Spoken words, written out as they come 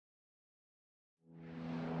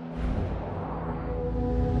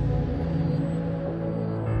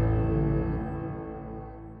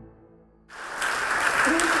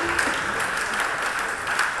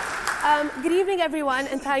evening, everyone,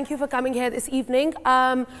 and thank you for coming here this evening.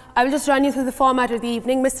 I will just run you through the format of the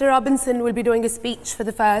evening. Mr. Robinson will be doing a speech for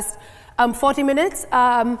the first 40 minutes,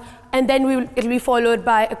 and then it'll be followed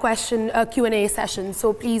by a Q&A session.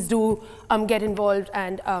 So please do get involved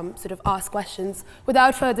and sort of ask questions.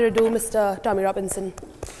 Without further ado, Mr. Tommy Robinson.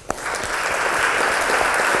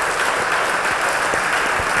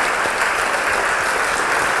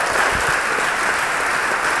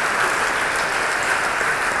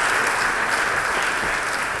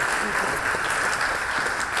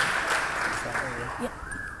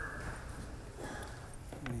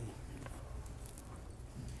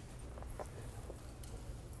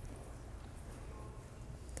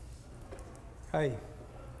 Hey,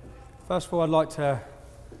 first of all, I'd like to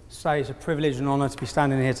say it's a privilege and honour to be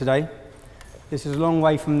standing here today. This is a long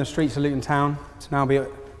way from the streets of Luton Town to now be at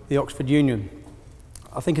the Oxford Union.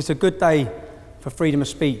 I think it's a good day for freedom of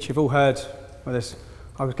speech. You've all heard, well,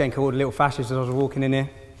 I was getting called a little fascist as I was walking in here.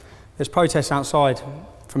 There's protests outside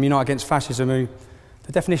from Unite Against Fascism who,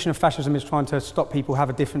 the definition of fascism is trying to stop people have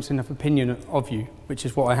a difference in opinion of you, which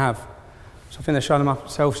is what I have. So I think they're showing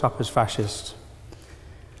themselves up as fascists.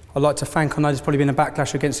 I'd like to thank, I know there's probably been a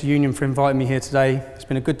backlash against the union for inviting me here today. It's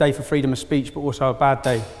been a good day for freedom of speech, but also a bad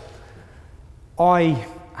day. I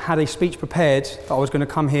had a speech prepared that I was going to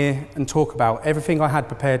come here and talk about, everything I had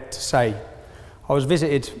prepared to say. I was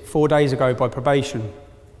visited 4 days ago by probation,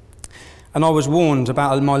 and I was warned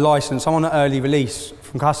about my licence. I'm on an early release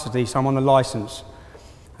from custody, so I'm on a licence.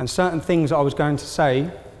 And certain things that I was going to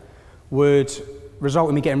say would result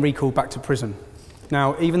in me getting recalled back to prison.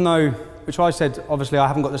 Now, even though, which I said, obviously I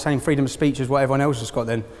haven't got the same freedom of speech as what everyone else has got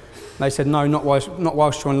then. And they said, no, not whilst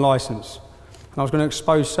you're on licence. And I was going to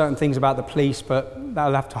expose certain things about the police, but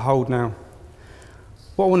that'll have to hold now.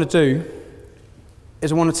 What I want to do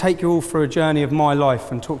is I want to take you all through a journey of my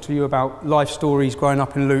life and talk to you about life stories growing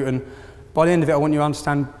up in Luton. By the end of it, I want you to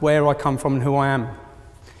understand where I come from and who I am.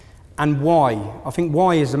 And why. I think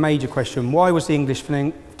why is the major question. Why was the English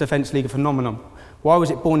Defence League a phenomenon? Why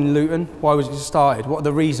was it born in Luton? Why was it started? What are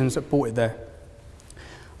the reasons that brought it there?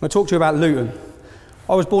 I'm going to talk to you about Luton.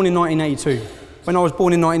 I was born in 1982. When I was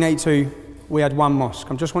born in 1982, we had one mosque.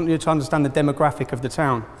 I just want you to understand the demographic of the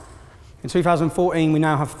town. In 2014, we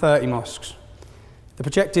now have 30 mosques. The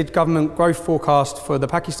projected government growth forecast for the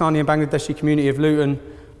Pakistani and Bangladeshi community of Luton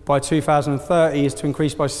by 2030 is to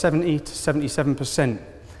increase by 70 to 77%.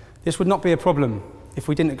 This would not be a problem if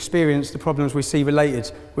we didn't experience the problems we see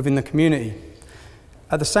related within the community.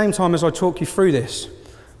 At the same time as I talk you through this,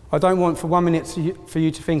 I don't want for 1 minute for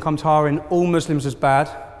you to think I'm tarring all Muslims as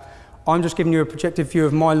bad. I'm just giving you a projected view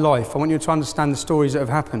of my life. I want you to understand the stories that have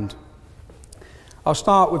happened. I'll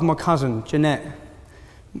start with my cousin, Jeanette,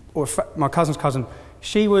 or my cousin's cousin.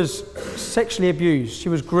 She was sexually abused. She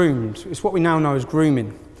was groomed. It's what we now know as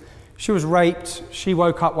grooming. She was raped. She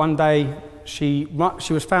woke up one day. She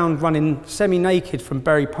was found running semi-naked from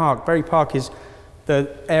Bury Park. Bury Park is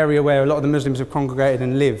the area where a lot of the Muslims have congregated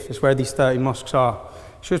and live. It's where these 30 mosques are.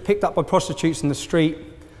 She was picked up by prostitutes in the street.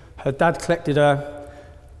 Her dad collected her.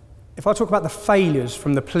 If I talk about the failures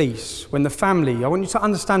from the police, when the family, I want you to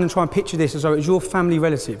understand and try and picture this as though it was your family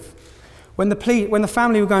relative. When the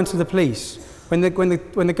family were going to the police, when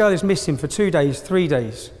the girl is missing for 2 days, 3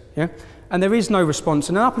 days, yeah, and there is no response,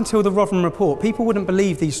 and up until the Rotherham report, people wouldn't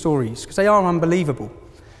believe these stories because they are unbelievable.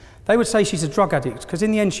 They would say she's a drug addict because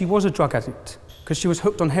in the end she was a drug addict, because she was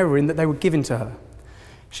hooked on heroin that they were giving to her.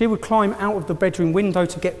 She would climb out of the bedroom window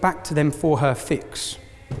to get back to them for her fix.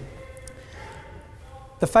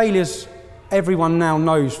 The failures everyone now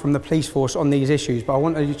knows from the police force on these issues, but I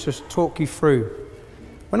want to just talk you through.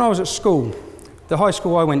 When I was at school, the high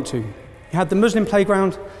school I went to, you had the Muslim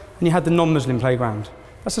playground and you had the non-Muslim playground.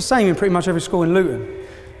 That's the same in pretty much every school in Luton.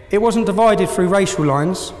 It wasn't divided through racial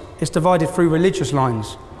lines, it's divided through religious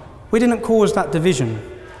lines. We didn't cause that division.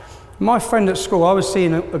 My friend at school, I was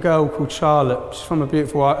seeing a girl called Charlotte. She's from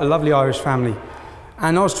a lovely Irish family.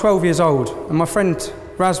 And I was 12 years old, and my friend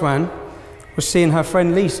Razwan was seeing her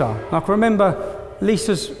friend Lisa. And I can remember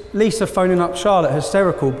Lisa phoning up Charlotte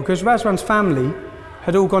hysterical because Razwan's family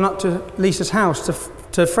had all gone up to Lisa's house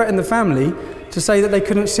to threaten the family to say that they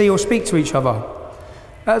couldn't see or speak to each other.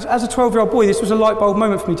 As a 12-year-old boy, this was a light bulb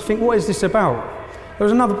moment for me to think, what is this about? There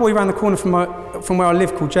was another boy around the corner from where I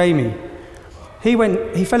live called Jamie. He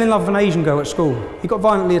fell in love with an Asian girl at school. He got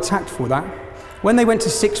violently attacked for that. When they went to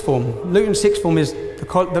sixth form, Luton sixth form is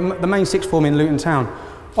the main sixth form in Luton Town.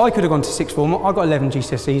 I could have gone to sixth form. I got 11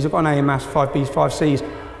 GCSEs, I've got an A in maths, 5 Bs, 5 Cs.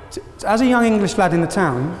 As a young English lad in the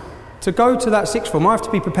town, to go to that sixth form, I have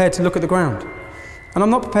to be prepared to look at the ground. And I'm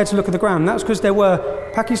not prepared to look at the ground. That's because there were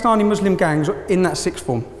Pakistani Muslim gangs in that sixth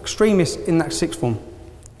form, extremists in that sixth form.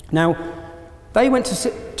 Now, Jamie went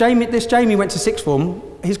to sixth form.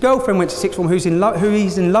 His girlfriend went to sixth form, who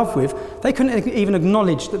he's in love with. They couldn't even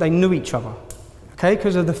acknowledge that they knew each other, okay,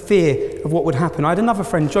 because of the fear of what would happen. I had another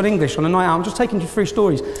friend, John English, on a night out. I'm just taking you through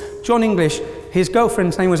stories. John English, his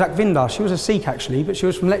girlfriend's name was Akvinda. She was a Sikh actually, but she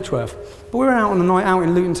was from Letchworth. But we were out on a night out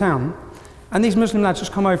in Luton Town, and these Muslim lads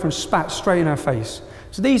just come over and spat straight in her face.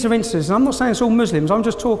 So these are incidents, and I'm not saying it's all Muslims. I'm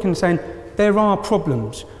just talking, saying there are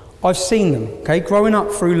problems. I've seen them, okay, growing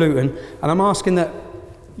up through Luton, and I'm asking that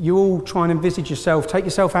you all try and envisage yourself, take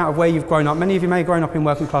yourself out of where you've grown up. Many of you may have grown up in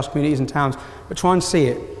working class communities and towns, but try and see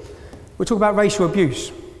it. We talk about racial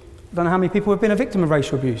abuse. I don't know how many people have been a victim of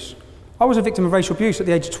racial abuse. I was a victim of racial abuse at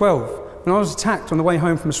the age of 12 when I was attacked on the way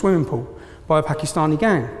home from a swimming pool by a Pakistani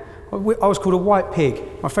gang. I was called a white pig.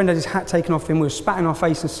 My friend had his hat taken off him, we were spat in our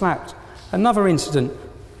face and slapped. Another incident,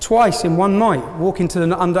 twice in one night, walking to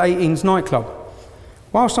the under-18s nightclub.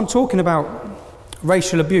 Whilst I'm talking about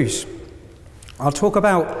racial abuse, I'll talk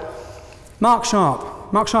about Mark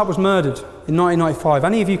Sharp. Mark Sharp was murdered in 1995.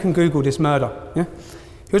 Any of you can Google this murder, yeah?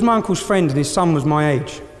 He was my uncle's friend and his son was my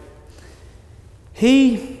age.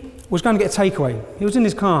 He was going to get a takeaway. He was in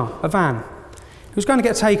his car, a van. He was going to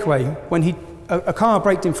get a takeaway when a car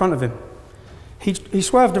braked in front of him. He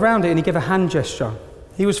swerved around it and he gave a hand gesture.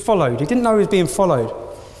 He was followed. He didn't know he was being followed.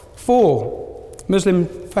 4 Muslim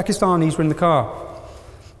Pakistanis were in the car.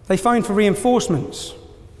 They phoned for reinforcements.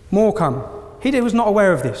 More come. He was not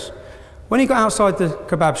aware of this. When he got outside the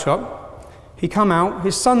kebab shop, he come out,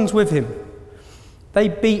 his son's with him. They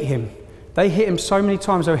beat him. They hit him so many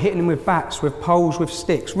times, they were hitting him with bats, with poles, with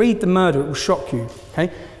sticks. Read the murder, it will shock you,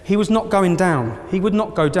 okay? He was not going down. He would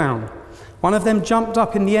not go down. One of them jumped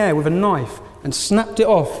up in the air with a knife and snapped it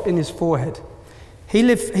off in his forehead.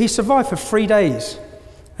 He survived for 3 days,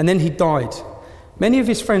 and then he died. Many of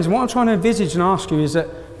his friends, and what I'm trying to envisage and ask you is that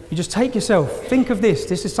you just take yourself, think of this.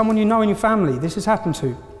 This is someone you know in your family. This has happened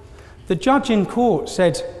to. The judge in court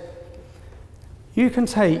said, you can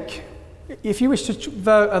take, if you wish to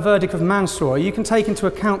a verdict of manslaughter, you can take into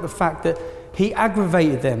account the fact that he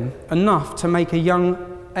aggravated them enough to make a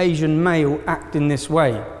young Asian male act in this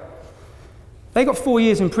way. They got 4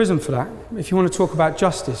 years in prison for that, if you want to talk about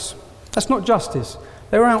justice. That's not justice.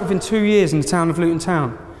 They were out within 2 years in the town of Luton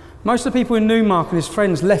Town. Most of the people in Newmark and his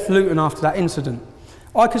friends left Luton after that incident.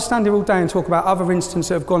 I could stand here all day and talk about other incidents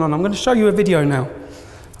that have gone on. I'm going to show you a video now.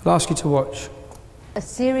 I'll ask you to watch. A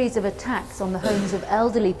series of attacks on the homes of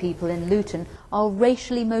elderly people in Luton are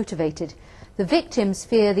racially motivated. The victims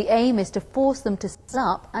fear the aim is to force them to sit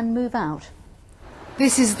up and move out.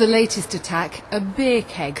 This is the latest attack, a beer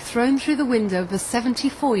keg thrown through the window of a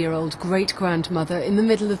 74-year-old great-grandmother in the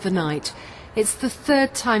middle of the night. It's the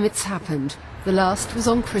 3rd time it's happened. The last was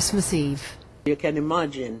on Christmas Eve. You can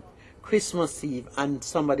imagine Christmas Eve and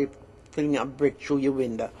somebody throwing a brick through your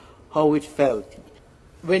window, how it felt.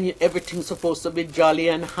 When everything's supposed to be jolly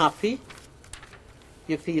and happy,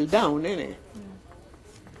 you feel down, innit?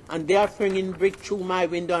 And they are throwing brick through my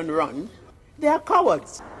window and run. They are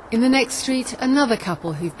cowards. In the next street, another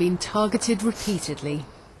couple who've been targeted repeatedly.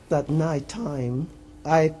 At night time,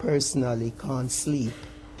 I personally can't sleep.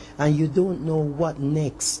 And you don't know what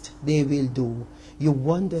next they will do. You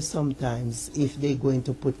wonder sometimes if they're going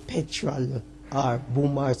to put petrol or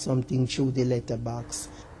boom or something through the letterbox.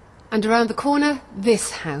 And around the corner,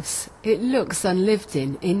 this house. It looks unlived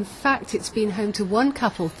in. In fact, it's been home to one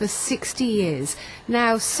couple for 60 years.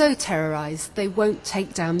 Now so terrorised, they won't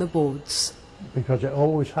take down the boards. Because it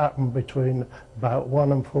always happened between about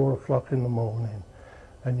 1 and 4 o'clock in the morning.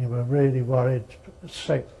 And you were really worried,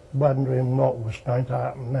 sick, wondering what was going to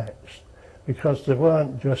happen next. Because they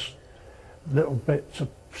weren't just little bits of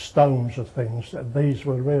stones of things. These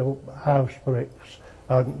were real house bricks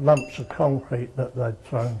and lumps of concrete that they'd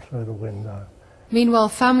thrown through the window. Meanwhile,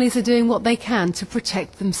 families are doing what they can to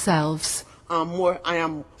protect themselves. I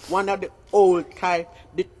am one of the old type,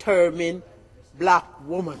 determined black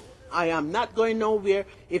woman. I am not going nowhere.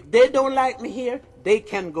 If they don't like me here, they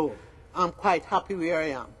can go. I'm quite happy where I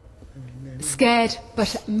am. Scared,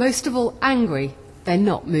 but most of all angry, they're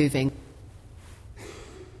not moving.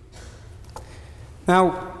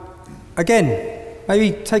 Now, again,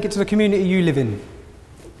 maybe take it to the community you live in.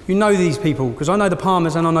 You know these people, because I know the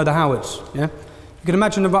Palmers and I know the Howards. Yeah? You can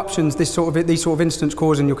imagine eruptions these sort of incidents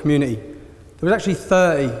cause in your community. There was actually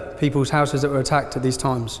 30 people's houses that were attacked at these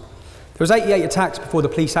times. There was 88 attacks before the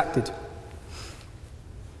police acted.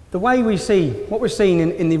 The way we see, what we're seeing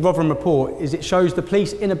in the Rotherham report is it shows the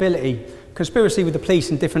police inability, conspiracy with the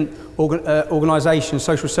police and different organisations,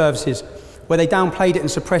 social services, where they downplayed it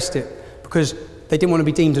and suppressed it because they didn't want to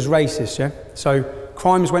be deemed as racist, yeah? So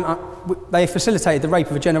crimes went up, they facilitated the rape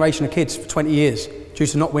of a generation of kids for 20 years due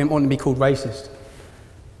to not wanting to be called racist.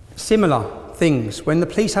 Similar things, when the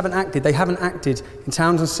police haven't acted, they haven't acted in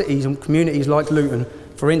towns and cities and communities like Luton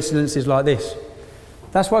for incidences like this.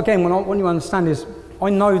 That's what, again, what I want you to understand is, I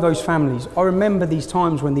know those families. I remember these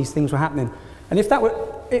times when these things were happening. And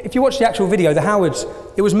if you watch the actual video, the Howards,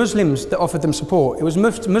 it was Muslims that offered them support. It was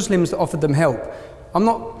Muslims that offered them help. I'm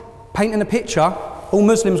not painting a picture. All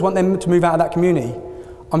Muslims want them to move out of that community.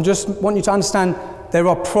 I'm just want you to understand there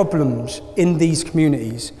are problems in these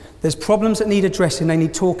communities. There's problems that need addressing, they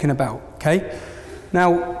need talking about, okay?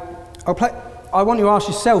 Now, I want you to ask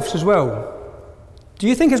yourselves as well, do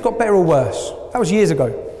you think it's got better or worse? That was years ago.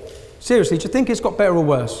 Seriously, do you think it's got better or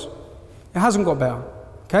worse? It hasn't got better,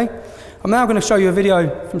 okay? I'm now going to show you a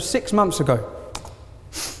video from 6 months ago.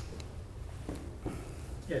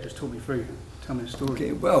 Yeah, just talk me through. Tell me the story.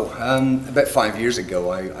 Okay, well, about 5 years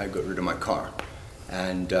ago, I got rid of my car,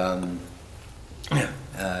 and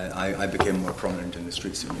I became more prominent in the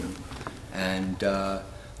streets of Newham, and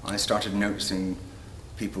I started noticing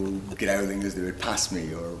people growling as they would pass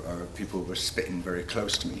me, or people were spitting very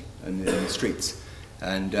close to me in the streets.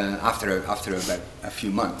 And after about a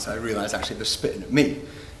few months, I realised actually they're spitting at me,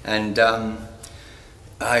 and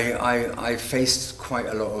I faced quite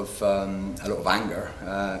a lot of anger.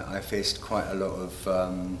 I faced quite a lot of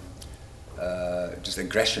just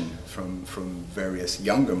aggression from various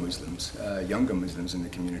younger Muslims in the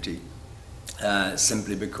community,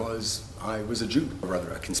 simply because I was a Jew, or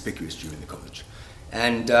rather a conspicuous Jew in the college.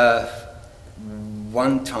 And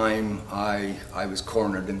one time I was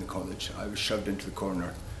cornered in the college. I was shoved into the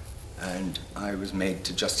corner, and I was made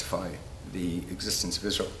to justify the existence of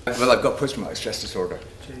Israel. Well, I've got post-traumatic stress disorder,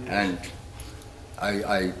 and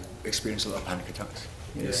I experienced a lot of panic attacks.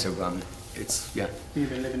 You know, so it's, yeah. You've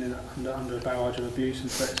been living under a barrage of abuse and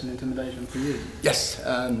threats and intimidation for years? Yes,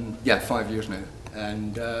 yeah, 5 years now,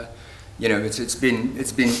 and you know, it's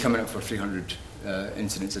been coming up for 300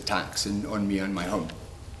 incidents, attacks on me and my home,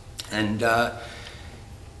 and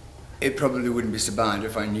it probably wouldn't be so bad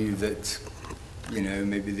if I knew that, you know,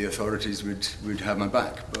 maybe the authorities would have my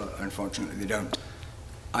back, but unfortunately they don't.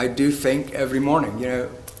 I do think every morning, you know,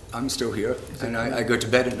 I'm still here, and I go to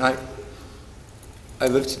bed at night. I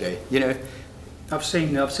live today, you know. I've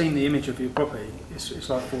seen the image of your property. It's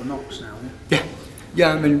like Fort Knox now, isn't it? Yeah,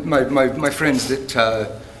 yeah. I mean, my friends that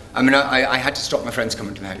I had to stop my friends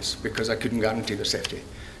coming to the house because I couldn't guarantee their safety.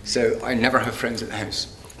 So I never have friends at the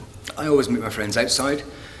house. I always meet my friends outside.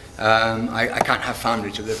 I can't have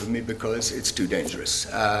family to live with me because it's too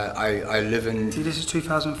dangerous. I live in... See, this is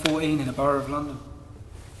 2014 in the Borough of London.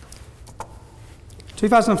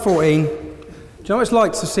 2014, do you know what it's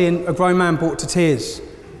like to see a grown man brought to tears? Do you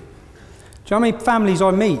know how many families I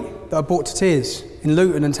meet that are brought to tears in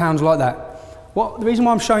Luton and towns like that? The reason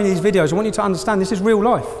why I'm showing you these videos, I want you to understand this is real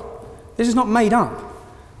life. This is not made up.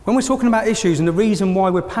 When we're talking about issues and the reason why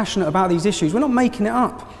we're passionate about these issues, we're not making it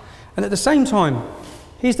up. And at the same time,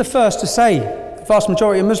 he's the first to say the vast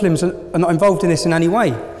majority of Muslims are not involved in this in any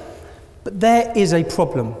way. But there is a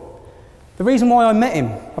problem. The reason why I met him,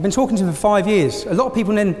 I've been talking to him for 5 years. A lot of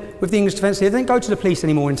people then, with the English Defence League, they don't go to the police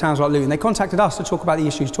anymore in towns like Luton. They contacted us to talk about the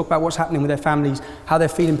issues, talk about what's happening with their families, how they're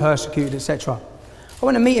feeling persecuted, etc. I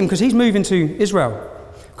went to meet him because he's moving to Israel,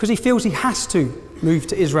 because he feels he has to move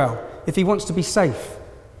to Israel if he wants to be safe.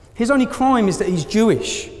 His only crime is that he's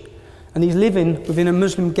Jewish and he's living within a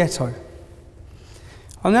Muslim ghetto.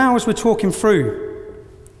 And now as we're talking through,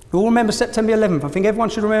 we all remember September 11th. I think everyone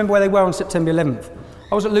should remember where they were on September 11th.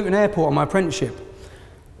 I was at Luton Airport on my apprenticeship.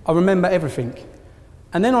 I remember everything.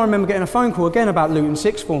 And then I remember getting a phone call again about Luton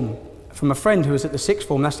sixth form from a friend who was at the sixth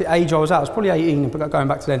form. That's the age I was at. I was probably 18, but going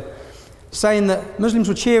back to then. Saying that Muslims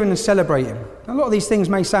were cheering and celebrating. A lot of these things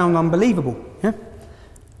may sound unbelievable. Yeah?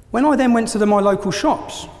 When I then went to my local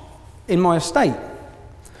shops in my estate,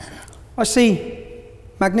 I see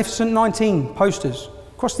Magnificent 19 posters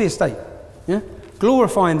across the estate, yeah?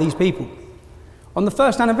 Glorifying these people. On the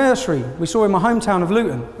first anniversary we saw in my hometown of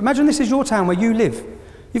Luton, imagine this is your town where you live.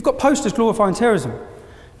 You've got posters glorifying terrorism.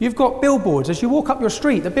 You've got billboards. As you walk up your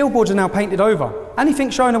street, the billboards are now painted over. Anything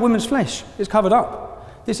showing a woman's flesh is covered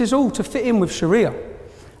up. This is all to fit in with Sharia.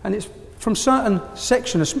 And it's from certain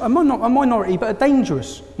sections, a minority, but a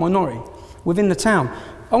dangerous minority within the town.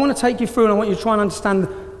 I want to take you through and I want you to try and understand,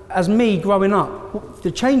 as me growing up,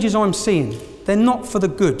 the changes I'm seeing, they're not for the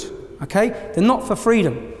good, okay? They're not for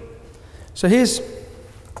freedom. So this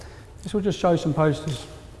will just show some posters.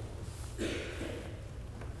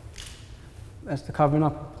 That's the covering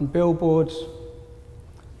up and billboards.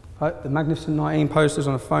 The Magnificent 19 posters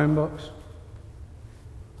on a phone box.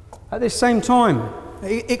 At this same time,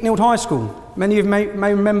 at Icknield High School, Many of you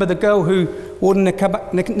may remember the girl who wore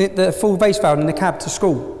the full face veil in the cab to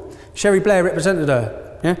school. Sherry Blair represented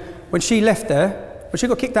her. Yeah? When she left there, when she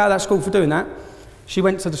got kicked out of that school for doing that, she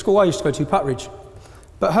went to the school I used to go to, Putridge.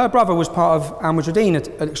 But her brother was part of Al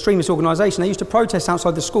Mujahideen, an extremist organisation. They used to protest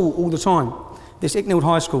outside the school all the time, this Icknield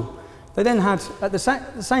High School. They then had, at the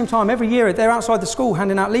same time, every year, they're outside the school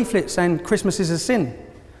handing out leaflets saying Christmas is a sin.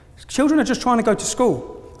 Children are just trying to go to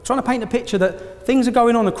school, trying to paint a picture that things are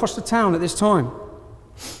going on across the town at this time.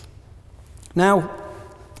 Now,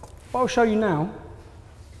 what I'll show you now,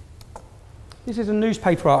 this is a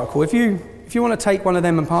newspaper article. If you want to take one of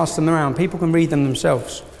them and pass them around, people can read them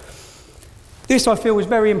themselves. This, I feel, is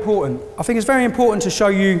very important. I think it's very important to show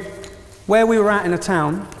you where we were at in a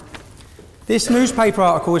town. This newspaper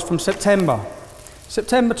article is from September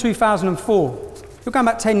 2004. You're going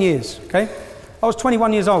back 10 years, okay? I was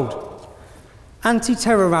 21 years old.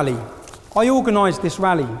 Anti-terror rally. I organised this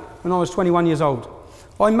rally when I was 21 years old.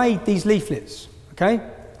 I made these leaflets, okay?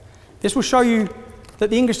 This will show you that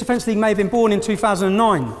the English Defence League may have been born in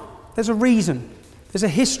 2009. There's a reason. There's a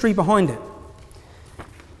history behind it.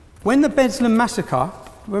 When the Beslan massacre,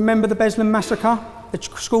 remember the Beslan massacre? The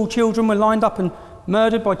school children were lined up and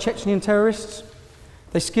murdered by Chechnyan terrorists.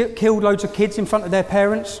 They killed loads of kids in front of their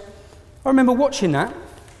parents. I remember watching that.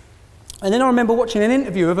 And then I remember watching an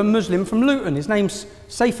interview of a Muslim from Luton. His name's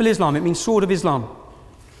Saif al-Islam, it means Sword of Islam.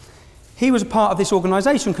 He was a part of this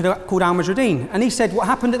organisation called Al Mujahideen, and he said what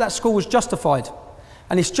happened at that school was justified.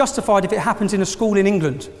 And it's justified if it happens in a school in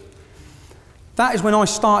England. That is when I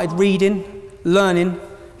started reading, learning,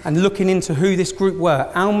 and looking into who this group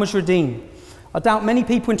were, Al Mujahideen. I doubt many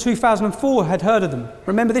people in 2004 had heard of them.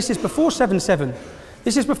 Remember, this is before 7/7.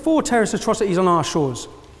 This is before terrorist atrocities on our shores.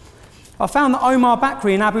 I found that Omar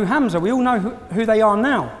Bakri and Abu Hamza, we all know who they are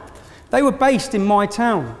now. They were based in my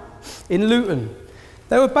town, in Luton.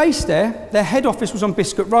 They were based there. Their head office was on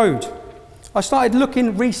Biscuit Road. I started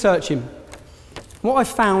looking, researching. What I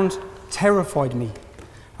found terrified me.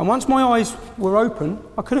 And once my eyes were open,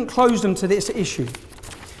 I couldn't close them to this issue.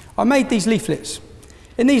 I made these leaflets.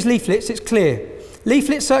 In these leaflets, it's clear.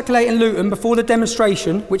 Leaflets circulating in Luton before the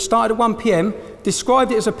demonstration, which started at 1 p.m,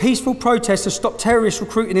 described it as a peaceful protest to stop terrorist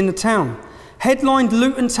recruiting in the town. Headlined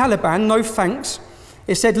Luton Taliban, no thanks.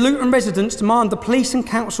 It said Luton residents demand the police and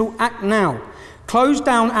council act now. Close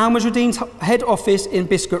down Al Mujahideen's head office in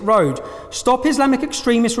Biscuit Road. Stop Islamic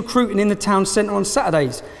extremists recruiting in the town centre on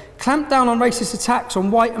Saturdays. Clamp down on racist attacks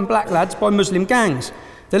on white and black lads by Muslim gangs.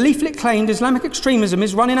 The leaflet claimed Islamic extremism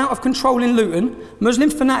is running out of control in Luton. Muslim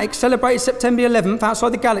fanatics celebrated September 11th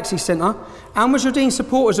outside the Galaxy Centre. Al Mujahideen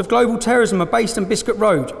supporters of global terrorism are based in Biscuit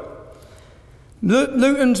Road.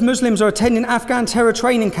 Luton's Muslims are attending Afghan terror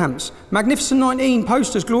training camps. Magnificent 19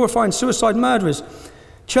 posters glorifying suicide murderers.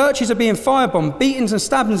 Churches are being firebombed. Beatings and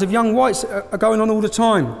stabbings of young whites are going on all the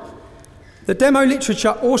time. The demo literature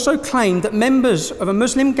also claimed that members of a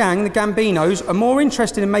Muslim gang, the Gambinos, are more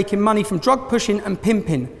interested in making money from drug pushing and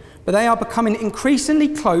pimping, but they are becoming increasingly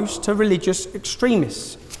close to religious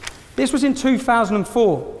extremists. This was in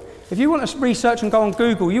 2004. If you want to research and go on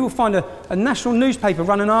Google, you will find a national newspaper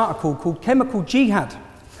run an article called Chemical Jihad,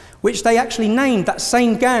 which they actually named that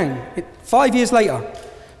same gang 5 years later,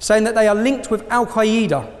 saying that they are linked with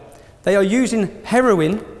Al-Qaeda. They are using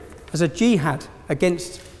heroin as a jihad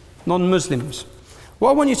against non-Muslims.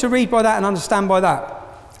 What I want you to read by that and understand by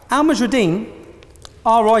that, Al Mujahideen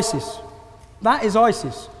are ISIS. That is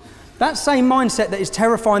ISIS. That same mindset that is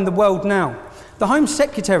terrifying the world now. The Home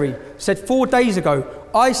Secretary said 4 days ago,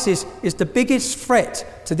 ISIS is the biggest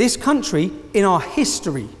threat to this country in our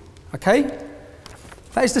history. Okay?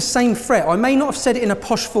 That is the same threat. I may not have said it in a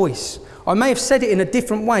posh voice. I may have said it in a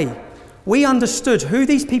different way. We understood who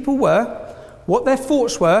these people were, what their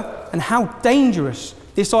thoughts were, and how dangerous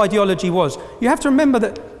this ideology was. You have to remember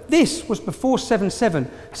that this was before 7/7.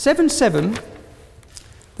 7/7,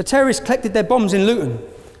 the terrorists collected their bombs in Luton.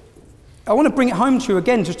 I want to bring it home to you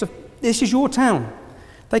again, this is your town.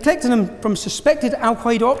 They collected them from a suspected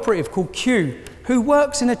Al-Qaeda operative called Q, who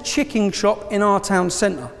works in a chicken shop in our town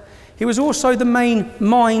centre. He was also the main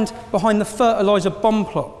mind behind the fertiliser bomb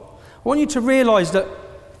plot. I want you to realise that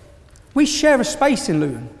we share a space in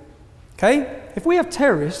Luton, okay? If we have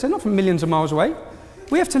terrorists, they're not from millions of miles away.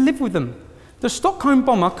 We have to live with them. The Stockholm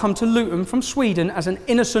bomber came to Luton from Sweden as an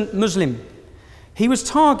innocent Muslim. He was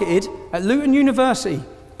targeted at Luton University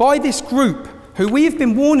by this group, who we have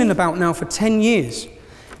been warning about now for 10 years.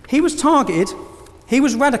 He was targeted, he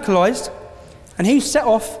was radicalised, and he set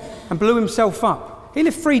off and blew himself up. He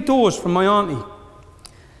lived 3 doors from my auntie.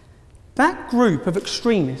 That group of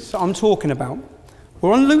extremists that I'm talking about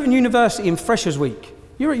were on Luton University in Freshers Week.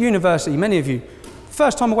 You're at university, many of you.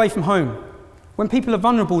 First time away from home. when people are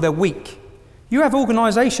vulnerable, they're weak. You have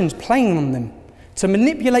organisations playing on them to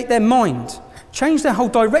manipulate their mind, change their whole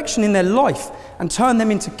direction in their life, and turn them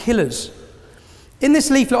into killers. In this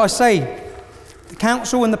leaflet I say, the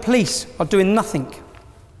council and the police are doing nothing.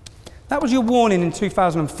 That was your warning in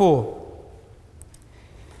 2004.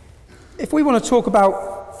 If we want to talk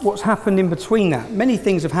about what's happened in between that, many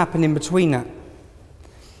things have happened in between that.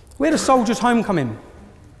 We had a soldiers' homecoming.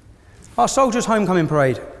 Our soldiers' homecoming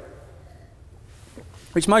parade,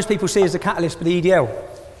 which most people see as the catalyst for the EDL.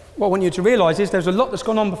 What I want you to realise is there's a lot that's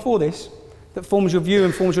gone on before this that forms your view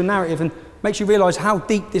and forms your narrative and makes you realise how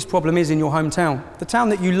deep this problem is in your hometown, the town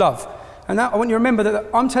that you love. And that, I want you to remember that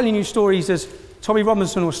I'm telling you stories as Tommy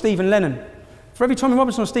Robinson or Stephen Lennon. For every Tommy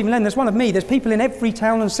Robinson or Stephen Lennon, there's one of me. There's people in every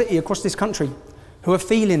town and city across this country who are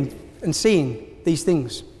feeling and seeing these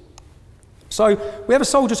things. So we have a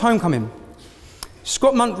soldiers' homecoming.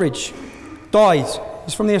 Scott Muntridge died.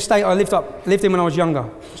 He's from the estate I lived in when I was younger.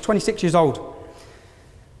 I was 26 years old.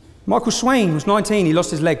 Michael Swain was 19, he lost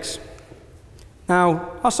his legs.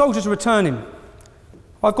 Now, our soldiers are returning.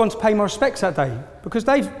 I've gone to pay my respects that day because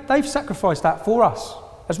they've sacrificed that for us.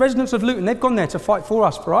 As residents of Luton, they've gone there to fight for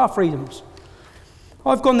us, for our freedoms.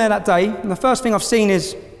 I've gone there that day, and the first thing I've seen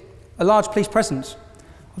is a large police presence.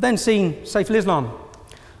 I've then seen Saif al-Islam.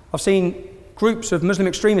 I've seen groups of Muslim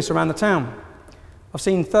extremists around the town. I've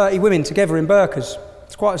seen 30 women together in burqas.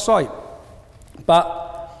 It's quite a sight.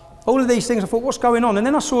 But all of these things, I thought, what's going on? And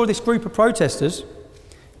then I saw this group of protesters,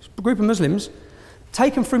 a group of Muslims,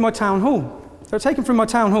 taken through my town hall. They were taken through my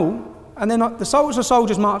town hall, and then the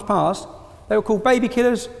soldiers marched past. They were called baby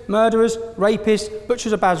killers, murderers, rapists,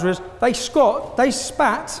 butchers of Basras. They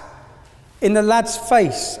spat in the lad's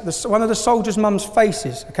face, one of the soldiers' mum's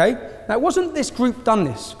faces, okay? Now, it wasn't this group done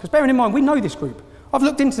this, because bearing in mind, we know this group. I've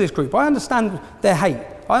looked into this group. I understand their hate.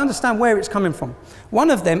 I understand where it's coming from. One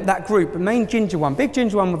of them, that group, the main ginger one, big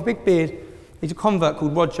ginger one with a big beard, he's a convert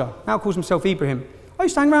called Roger. Now calls himself Ibrahim. I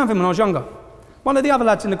used to hang around with him when I was younger. One of the other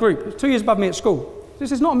lads in the group, 2 years above me at school.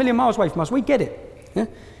 This is not a million miles away from us. We get it. Yeah?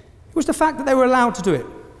 It was the fact that they were allowed to do it.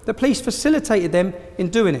 The police facilitated them in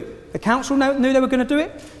doing it. The council knew they were going to do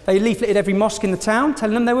it. They leafleted every mosque in the town,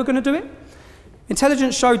 telling them they were going to do it.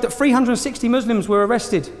 Intelligence showed that 360 Muslims were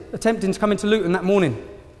arrested attempting to come into Luton that morning.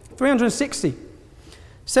 360.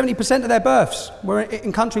 70% of their births were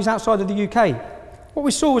in countries outside of the UK. What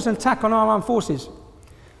we saw was an attack on our armed forces. And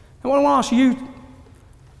I want to ask you,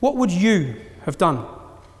 what would you have done?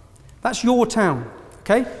 That's your town,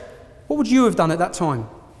 okay? What would you have done at that time?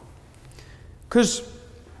 Because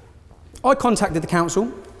I contacted the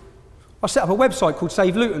council. I set up a website called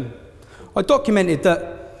Save Luton. I documented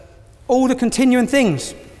that all the continuing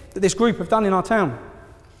things that this group have done in our town.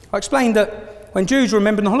 I explained that when Jews were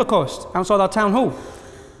remembering the Holocaust outside our town hall,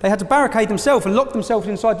 they had to barricade themselves and lock themselves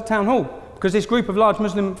inside the town hall because this group of large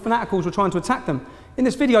Muslim fanaticals were trying to attack them. In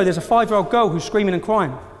this video, there's a 5-year-old girl who's screaming and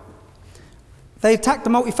crying. They attack the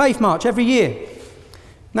multi-faith march every year.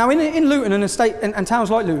 Now, in Luton and towns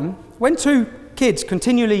like Luton, when 2 kids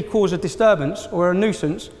continually cause a disturbance or a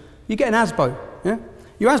nuisance, you get an ASBO. Yeah?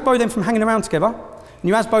 You ASBO them from hanging around together, and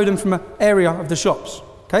you ASBO them from an area of the shops.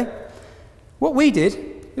 Okay? What we did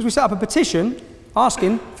is we set up a petition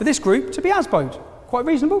asking for this group to be ASBO'd. Quite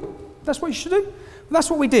reasonable. That's what you should do. Well, that's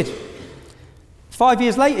what we did. 5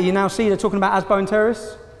 years later, you now see they're talking about ASBOing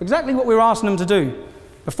terrorists. Exactly what we were asking them to do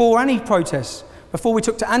before any protests, before we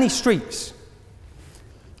took to any streets.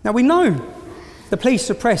 Now, we know the police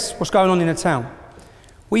suppress what's going on in the town.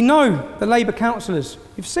 We know the Labour councillors,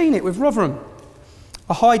 you've seen it with Rotherham,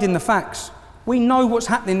 are hiding the facts. We know what's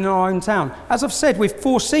happening in our own town. As I've said, we've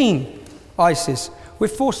foreseen ISIS. We've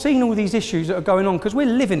foreseen all these issues that are going on because we're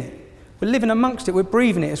living it. We're living amongst it. We're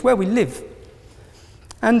breathing it. It's where we live.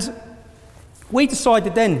 And we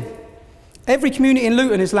decided then, every community in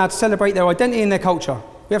Luton is allowed to celebrate their identity and their culture.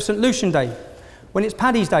 We have St Lucian Day. When it's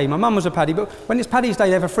Paddy's Day, my mum was a Paddy, but when it's Paddy's Day,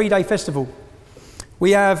 they have a 3-day festival.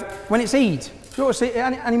 We have, when it's Eid, if you want to see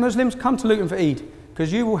any Muslims, come to Luton for Eid,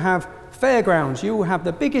 because you will have fairgrounds, you will have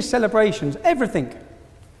the biggest celebrations, everything.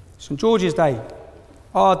 St George's Day,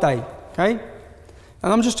 our day, okay?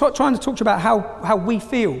 And I'm just trying to talk to you about how we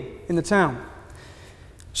feel in the town.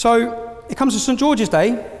 So it comes to St George's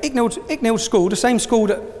Day, Icknield School, the same school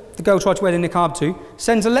that the girl tried to wear the niqab to,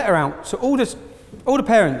 sends a letter out to all the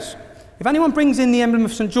parents. If anyone brings in the emblem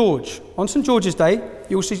of St George on St George's Day,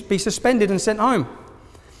 you will be suspended and sent home.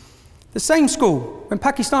 The same school, when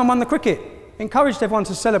Pakistan won the cricket, encouraged everyone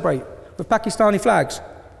to celebrate with Pakistani flags.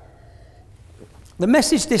 The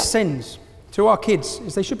message this sends to our kids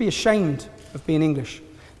is they should be ashamed of being English.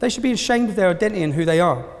 They should be ashamed of their identity and who they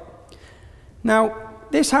are. Now,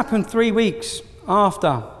 this happened 3 weeks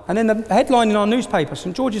after. And then the headline in our newspaper,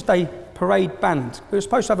 St George's Day Parade banned. We were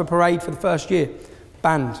supposed to have a parade for the first year,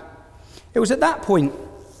 banned. It was at that point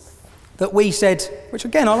that we said, which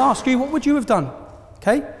again, I'll ask you, what would you have done?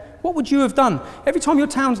 Okay? What would you have done? Every time your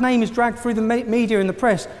town's name is dragged through the media and the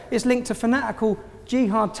press, it's linked to fanatical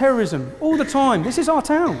jihad terrorism all the time. This is our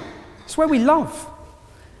town. It's where we love.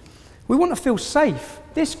 We want to feel safe.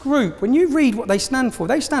 This group, when you read what they stand for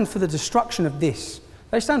the destruction of this.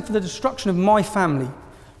 They stand for the destruction of my family,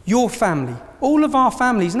 your family. All of our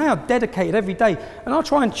families now dedicated every day. And I'll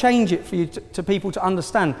try and change it for you to people to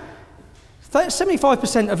understand.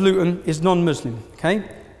 75% of Luton is non-Muslim, okay?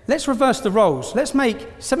 Let's reverse the roles. Let's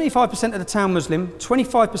make 75% of the town Muslim,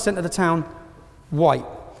 25% of the town white.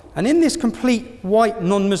 And in this complete white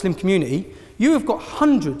non-Muslim community, you have got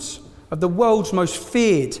hundreds of the world's most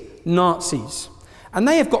feared Nazis. And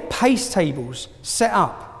they have got pace tables set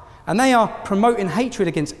up. And they are promoting hatred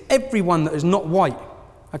against everyone that is not white.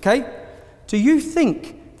 Okay? Do you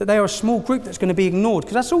think that they are a small group that's going to be ignored?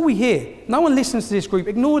 Because that's all we hear. No one listens to this group.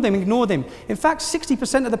 Ignore them, ignore them. In fact,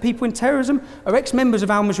 60% of the people in terrorism are ex-members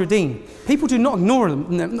of Al-Mujahideen. People do not ignore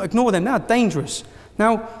them. They are dangerous.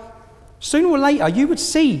 Now, sooner or later, you would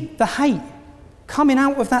see the hate coming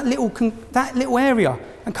out of that little area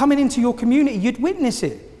and coming into your community. You'd witness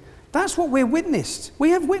it. That's what we're witnessed.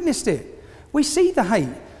 We have witnessed it. We see the hate.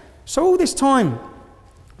 So all this time,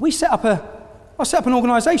 I set up an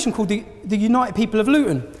organisation called the United People of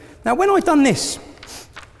Luton. Now, when I'd done this,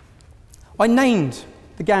 I named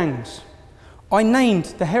the gangs. I named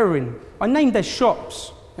the heroin. I named their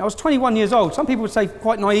shops. Now, I was 21 years old. Some people would say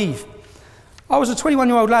quite naive. I was a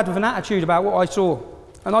 21-year-old lad with an attitude about what I saw,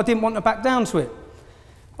 and I didn't want to back down to it.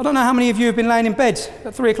 I don't know how many of you have been laying in bed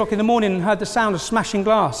at 3 o'clock in the morning and heard the sound of smashing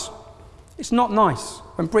glass. It's not nice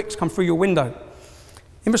when bricks come through your window.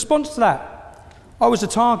 In response to that, I was the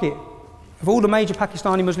target of all the major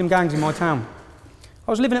Pakistani Muslim gangs in my town.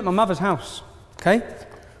 I was living at my mother's house, okay?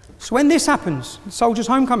 So when this happens, Soldiers'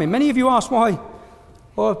 Homecoming, many of you ask why,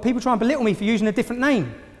 or people try and belittle me for using a different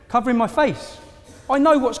name, covering my face. I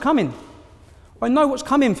know what's coming. I know what's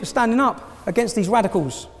coming for standing up against these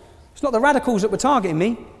radicals. It's not the radicals that were targeting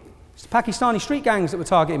me, it's the Pakistani street gangs that were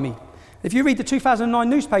targeting me. If you read the 2009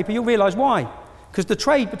 newspaper, you'll realise why. Because the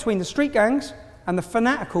trade between the street gangs and the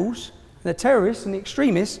fanaticals, and the terrorists and the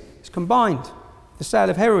extremists, is combined, the sale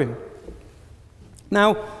of heroin.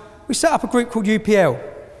 Now, we set up a group called UPL.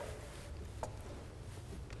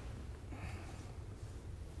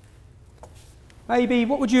 Maybe,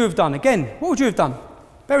 what would you have done? Again, what would you have done?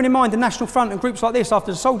 Bearing in mind the National Front and groups like this,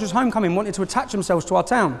 after the Soldiers' Homecoming, wanted to attach themselves to our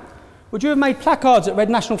town. Would you have made placards that read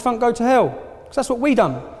National Front go to hell? Because that's what we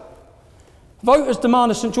done. Voters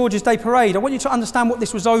demand a St George's Day parade. I want you to understand what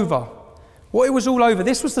this was over. What it was all over.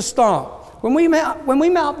 This was the start. When we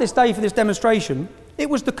met up this day for this demonstration, it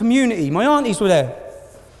was the community. My aunties were there.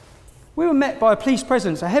 We were met by a police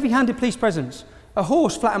presence, a heavy-handed police presence. A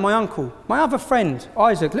horse flattened my uncle. My other friend,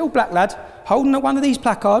 Isaac, little black lad, holding one of these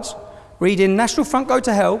placards, reading National Front go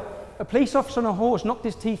to hell. A police officer on a horse knocked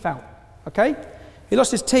his teeth out. Okay? He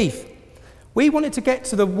lost his teeth. We wanted to get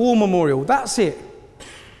to the war memorial. That's it.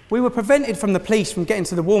 We were prevented from the police from getting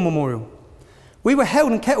to the war memorial. We were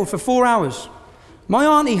held and kettled for 4 hours. My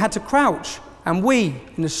auntie had to crouch, and we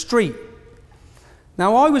in the street.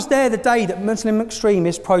 Now, I was there the day that Muslim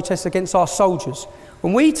extremists protested against our soldiers.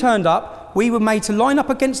 When we turned up, we were made to line up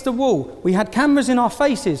against the wall. We had cameras in our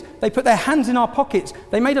faces. They put their hands in our pockets.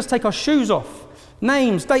 They made us take our shoes off.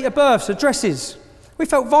 Names, date of births, addresses. We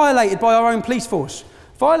felt violated by our own police force.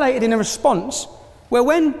 Violated in a response where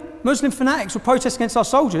when Muslim fanatics were protesting against our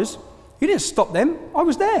soldiers, you didn't stop them. I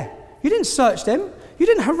was there. You didn't search them. You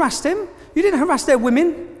didn't harass them. You didn't harass their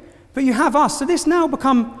women. But you have us. So this now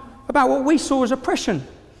become about what we saw as oppression.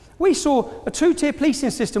 We saw a two-tier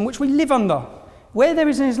policing system which we live under. Where there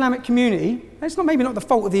is an Islamic community, it's maybe not the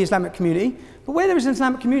fault of the Islamic community, but where there is an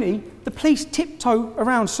Islamic community, the police tiptoe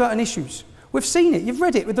around certain issues. We've seen it. You've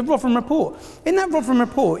read it with the Rotherham report. In that Rotherham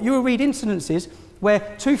report, you will read incidences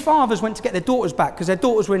where 2 fathers went to get their daughters back because their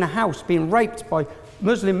daughters were in a house being raped by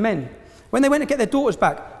Muslim men. When they went to get their daughters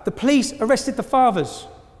back, the police arrested the fathers.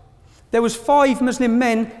 There was 5 Muslim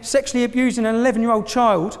men sexually abusing an 11-year-old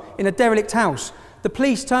child in a derelict house. The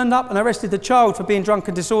police turned up and arrested the child for being drunk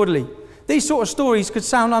and disorderly. These sort of stories could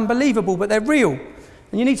sound unbelievable, but they're real.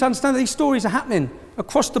 And you need to understand that these stories are happening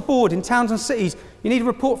across the board in towns and cities. You need a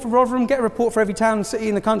report for Rotherham, get a report for every town and city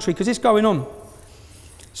in the country, because it's going on.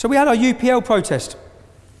 So we had our UPL protest.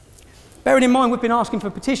 Bearing in mind we've been asking for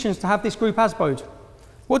petitions to have this group ASBO'd.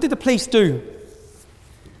 What did the police do?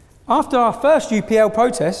 After our first UPL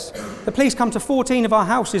protest, the police come to 14 of our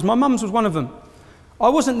houses. My mum's was one of them. I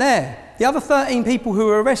wasn't there. The other 13 people who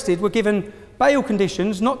were arrested were given bail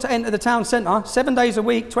conditions not to enter the town centre 7 days a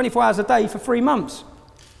week, 24 hours a day for 3 months.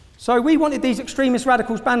 So we wanted these extremist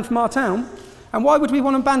radicals banned from our town. And why would we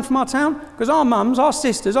want them banned from our town? Because our mums, our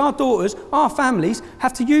sisters, our daughters, our families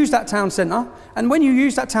have to use that town centre. And when you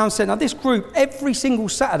use that town centre, this group every single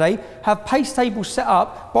Saturday have pace tables set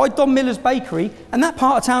up by Don Miller's Bakery, and that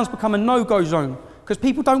part of town's become a no-go zone because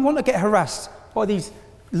people don't want to get harassed by these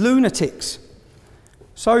lunatics.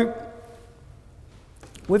 So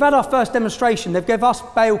we've had our first demonstration. They've given us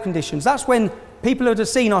bail conditions. That's when people would have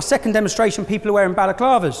seen our second demonstration, people are wearing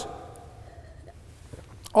balaclavas.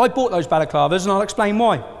 I bought those balaclavas, and I'll explain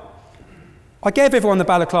why. I gave everyone the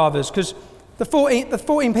balaclavas because the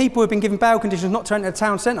 14 people who have been given bail conditions not to enter the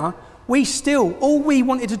town centre, all we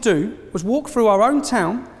wanted to do was walk through our own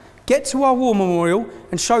town, get to our war memorial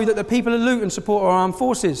and show that the people of Luton support our armed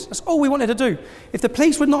forces. That's all we wanted to do. If the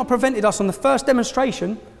police would not have prevented us on the first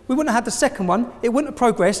demonstration, we wouldn't have had the second one, it wouldn't have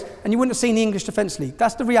progressed, and you wouldn't have seen the English Defence League.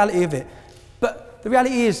 That's the reality of it. But the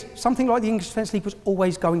reality is, something like the English Defence League was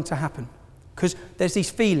always going to happen because there's these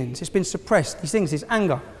feelings, it's been suppressed, these things, this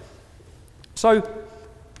anger. So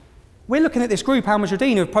we're looking at this group, Al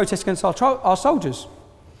Mujahideen, who have protested against our soldiers.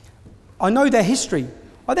 I know their history.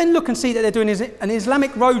 I then look and see that they're doing an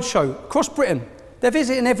Islamic roadshow across Britain. They're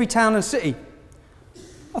visiting every town and city.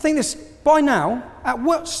 I think this, by now, at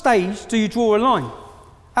what stage do you draw a line?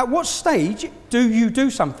 At what stage do you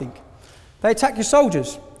do something? They attack your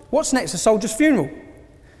soldiers. What's next? A soldier's funeral.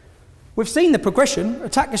 We've seen the progression.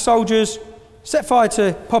 Attack your soldiers, set fire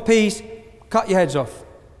to poppies, cut your heads off.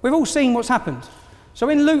 We've all seen what's happened. So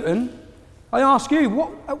in Luton, I ask you,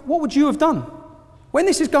 what would you have done? When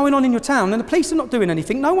this is going on in your town and the police are not doing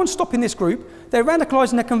anything, no one's stopping this group, they're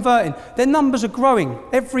radicalising, they're converting, their numbers are growing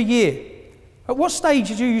every year. At what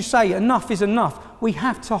stage do you say enough is enough? We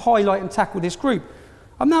have to highlight and tackle this group.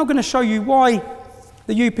 I'm now going to show you why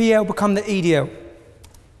the UPL become the EDL.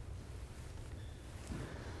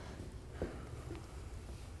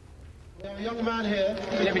 We have a young man here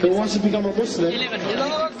who wants to become a Muslim.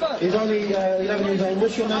 He's only 11 years old.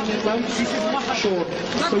 What's your name, man? Sean.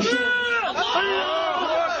 So Sean.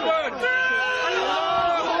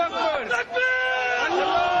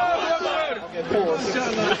 Pause.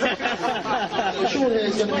 Sean here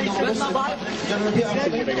is going to become a Muslim. Going to repeat after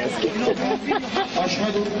me.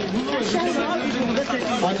 Ashhadu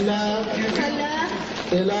an la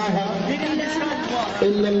ilaha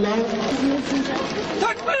illallah.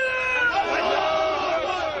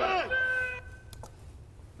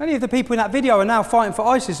 Many of the people in that video are now fighting for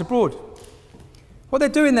ISIS abroad. What they're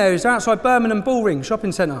doing there is they're outside Birmingham Bullring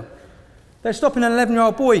shopping centre. They're stopping an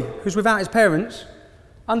 11-year-old boy who's without his parents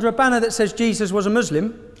under a banner that says Jesus was a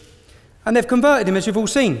Muslim, and they've converted him, as you've all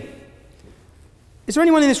seen. Is there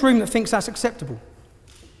anyone in this room that thinks that's acceptable?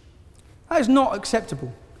 That is not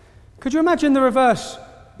acceptable. Could you imagine the reverse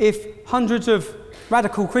if hundreds of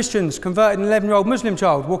radical Christians converted an 11-year-old Muslim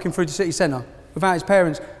child walking through the city centre without his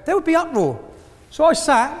parents? There would be uproar. So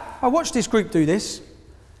I watched this group do this,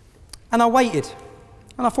 and I waited.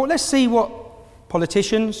 And I thought, let's see what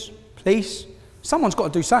politicians, police, someone's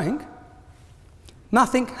got to do something.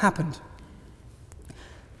 Nothing happened.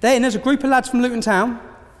 Then, as a group of lads from Luton Town,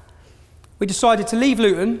 we decided to leave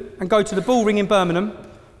Luton and go to the Bullring in Birmingham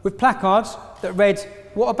with placards that read,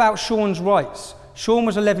 "What about Sean's rights?" Sean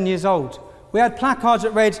was 11 years old. We had placards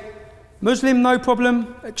that read, "Muslim, no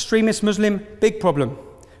problem, extremist Muslim, big problem."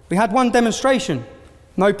 We had one demonstration,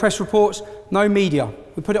 no press reports, no media.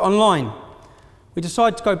 We put it online. We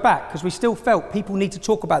decided to go back because we still felt people need to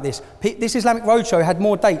talk about this. This Islamic Roadshow had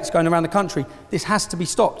more dates going around the country. This has to be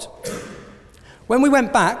stopped. When we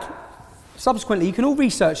went back, subsequently, you can all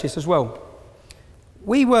research this as well.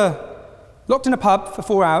 We were locked in a pub for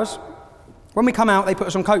 4 hours. When we come out, they put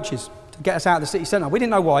us on coaches to get us out of the city centre. We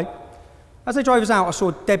didn't know why. As they drove us out, I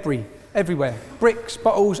saw debris everywhere. Bricks,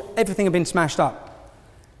 bottles, everything had been smashed up.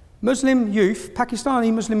 Muslim youth,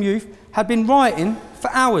 Pakistani Muslim youth, had been rioting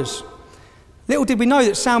for hours. Little did we know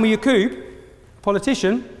that Salma Yaqub, a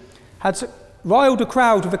politician, had riled a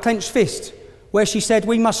crowd with a clenched fist where she said,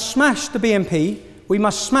 "We must smash the BNP, we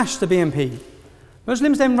must smash the BNP."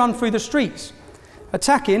 Muslims then run through the streets,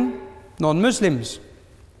 attacking non-Muslims.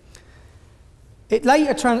 It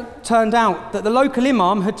later turned out that the local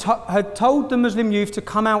imam had told the Muslim youth to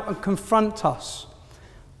come out and confront us.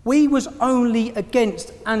 We was only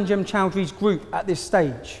against Anjem Chowdhury's group at this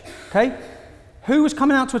stage, okay? Who was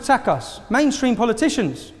coming out to attack us? Mainstream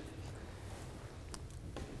politicians.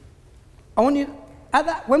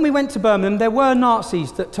 When we went to Birmingham, there were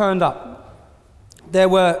Nazis that turned up. There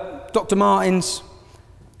were Dr. Martins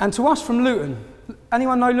And to us from Luton,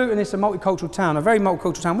 anyone know Luton is a multicultural town, a very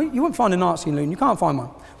multicultural town. You won't find a Nazi in Luton, you can't find one.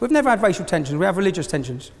 We've never had racial tensions, we have religious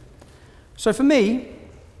tensions. So for me,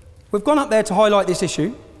 we've gone up there to highlight this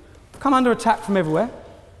issue, come under attack from everywhere.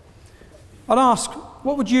 I'd ask,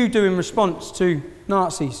 what would you do in response to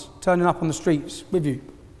Nazis turning up on the streets with you?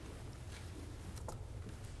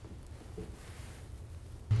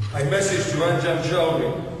 A message to Anjam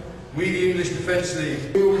Chowdhury. We, the English Defence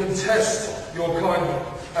League, we will contest your kind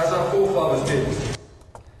as our forefathers did.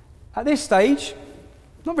 At this stage,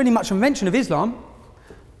 not really much of a mention of Islam,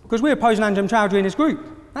 because we're opposing Anjam Chowdhury and his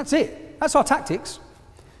group. That's it. That's our tactics.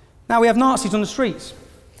 Now we have Nazis on the streets.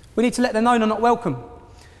 We need to let them know they're not welcome.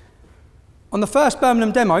 On the first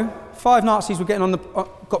Birmingham demo, 5 Nazis were getting on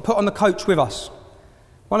got put on the coach with us.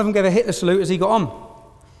 One of them gave a Hitler salute as he got on.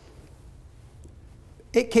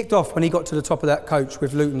 It kicked off when he got to the top of that coach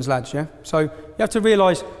with Luton's lads, yeah? So you have to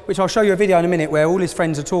realise, which I'll show you a video in a minute, where all his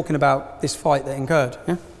friends are talking about this fight that incurred,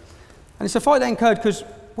 yeah? And it's a fight that incurred because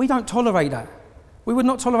we don't tolerate that. We would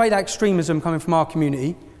not tolerate that extremism coming from our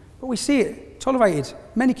community, but we see it tolerated in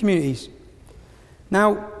many communities.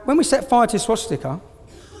 Now, when we set fire to swastika,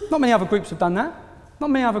 not many other groups have done that. Not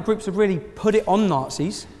many other groups have really put it on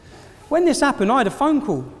Nazis. When this happened, I had a phone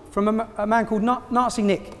call from a man called Nazi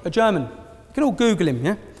Nick, a German. You can all Google him,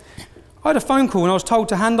 yeah? I had a phone call and I was told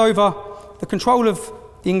to hand over the control of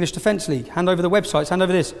the English Defence League, hand over the websites, hand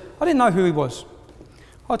over this. I didn't know who he was.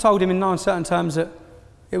 I told him in no uncertain terms that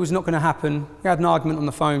it was not going to happen. We had an argument on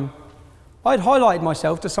the phone. I had highlighted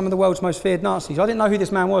myself to some of the world's most feared Nazis. I didn't know who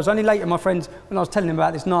this man was. Only later, my friends, when I was telling him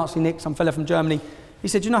about this Nazi Nick, some fella from Germany, he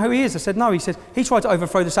said, "Do you know who he is?" I said, "No." He said, "He tried to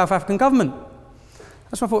overthrow the South African government."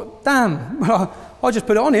 That's when I thought, damn, well, I just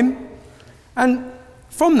put it on him. And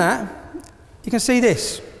from that, you can see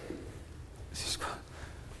this.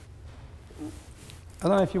 I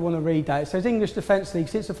don't know if you want to read that. It says, English Defence League,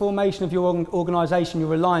 since the formation of your organisation,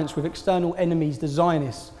 your alliance with external enemies, the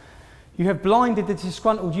Zionists, you have blinded the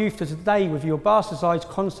disgruntled youth to today with your bastardised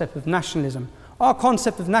concept of nationalism. Our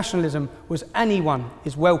concept of nationalism was anyone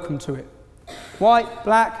is welcome to it. White,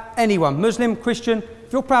 black, anyone, Muslim, Christian.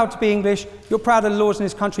 If you're proud to be English, you're proud of the laws in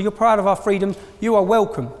this country, you're proud of our freedom, you are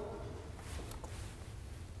welcome.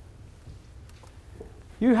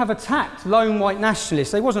 You have attacked lone white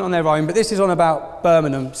nationalists. They wasn't on their own, but this is on about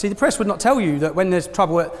Birmingham. See, the press would not tell you that when there's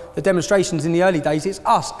trouble at the demonstrations in the early days, it's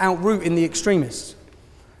us outrooting the extremists.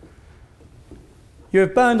 You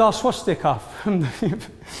have burned our swastika from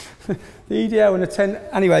the EDL and the 10.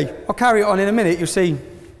 Anyway, I'll carry it on in a minute. You'll see.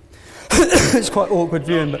 It's quite awkward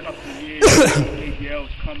viewing, but.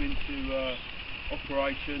 EDL's come into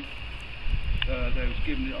operation. They was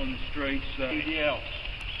giving it on the streets. EDL.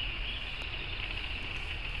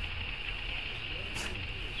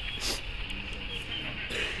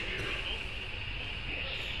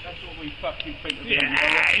 That's what we fucking think of them.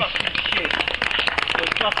 They're fucking shit.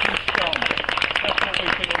 They're fucking scum. That's what we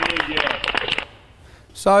think of the EDL.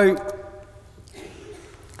 So,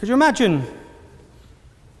 could you imagine,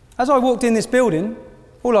 as I walked in this building,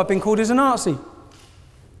 all I've been called is a Nazi.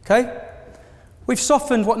 Okay? We've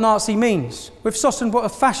softened what Nazi means. We've softened what a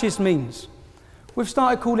fascist means. We've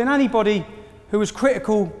started calling anybody who was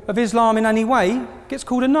critical of Islam in any way, gets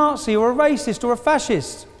called a Nazi or a racist or a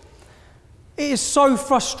fascist. It is so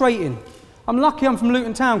frustrating. I'm lucky I'm from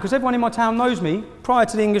Luton Town because everyone in my town knows me prior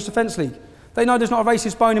to the English Defence League. They know there's not a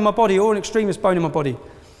racist bone in my body or an extremist bone in my body.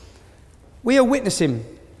 We are witnessing.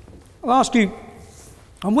 I'll ask you,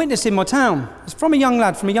 I'm witnessing my town. It's from a young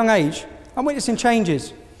lad, from a young age. I'm witnessing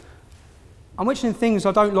changes. I'm witnessing things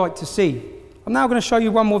I don't like to see. I'm now going to show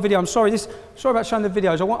you one more video. I'm sorry about showing the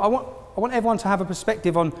videos. I want everyone to have a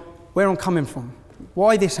perspective on where I'm coming from,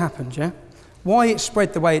 why this happened, yeah? Why it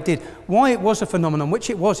spread the way it did, why it was a phenomenon,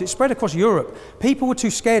 which it was. It spread across Europe. People were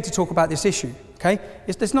too scared to talk about this issue, okay?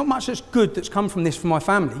 There's not much that's good that's come from this for my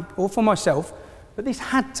family or for myself, but this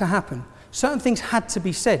had to happen. Certain things had to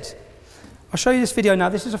be said. I'll show you this video now.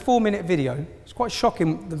 This is a 4-minute video. It's quite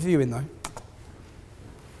shocking, the viewing though.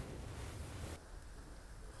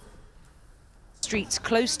 Streets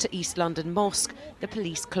close to East London Mosque, the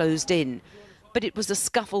police closed in. But it was a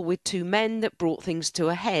scuffle with 2 men that brought things to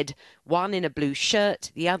a head. One in a blue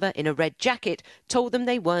shirt, the other in a red jacket, told them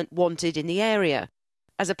they weren't wanted in the area.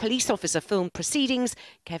 As a police officer filmed proceedings,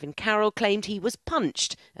 Kevin Carroll claimed he was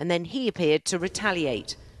punched and then he appeared to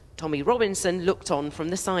retaliate. Tommy Robinson looked on from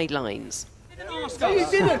the sidelines. Tommy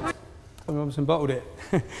Robinson bottled it.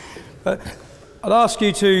 But I'd ask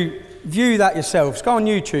you to view that yourselves. Go on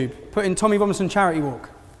YouTube, put in Tommy Robinson Charity Walk.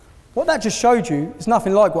 What that just showed you is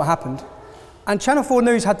nothing like what happened. And Channel 4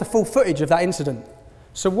 News had the full footage of that incident.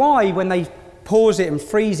 So why, when they pause it and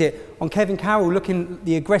freeze it on Kevin Carroll looking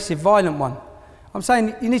the aggressive, violent one. I'm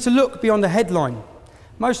saying you need to look beyond the headline.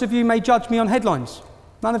 Most of you may judge me on headlines.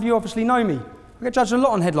 None of you obviously know me. I get judged a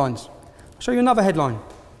lot on headlines. I'll show you another headline.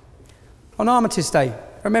 On Armistice Day,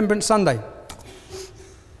 Remembrance Sunday.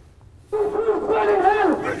 British troops burn in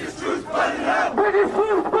hell! British troops burn in hell!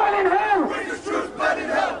 British troops burn in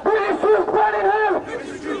hell! British troops burn in hell!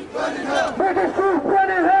 British troops burn in hell! British troops burn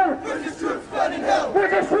in hell! British troops burn in hell!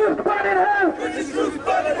 British troops burn in hell! British troops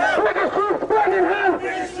burn in hell! British troops burn in hell!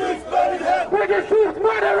 British troops burn in hell! British troops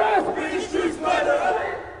murder us! British troops murder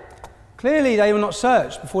us! Clearly they were not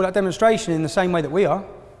searched before that demonstration in the same way that we are.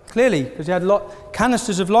 Clearly, because they had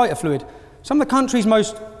canisters of lighter fluid. Some of the country's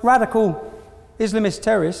most radical Islamist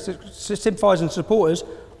terrorists, sympathisers and supporters,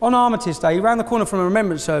 on Armistice Day, round the corner from a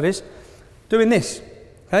remembrance service, doing this.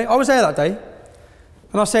 Okay? I was there that day,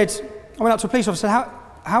 and I went up to a police officer and said,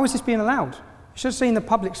 how is this being allowed? You should have seen the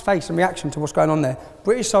public's face and reaction to what's going on there.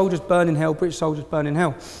 British soldiers burn in hell, British soldiers burn in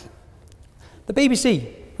hell. The BBC,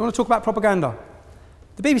 you want to talk about propaganda?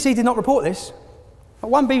 The BBC did not report this. Not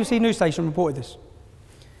one BBC news station reported this.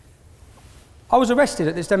 I was arrested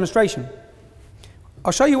at this demonstration.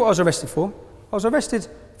 I'll show you what I was arrested for. I was arrested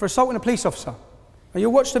for assaulting a police officer. And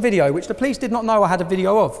you'll watch the video, which the police did not know I had a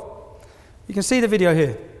video of. You can see the video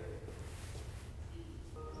here.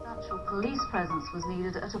 Substantial police presence was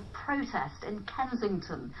needed at a protest in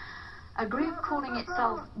Kensington. A group calling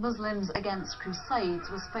itself Muslims Against Crusades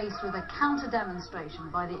was faced with a counter-demonstration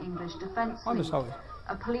by the English Defence League.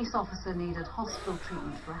 A police officer needed hospital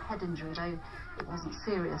treatment for a head injury, though it wasn't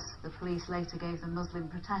serious. The police later gave the Muslim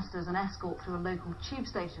protesters an escort through a local tube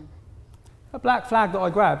station. A black flag that I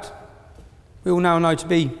grabbed, we all now know to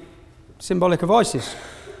be symbolic of ISIS.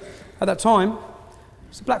 At that time,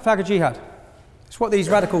 it's the black flag of jihad. It's what these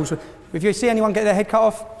radicals, if you see anyone get their head cut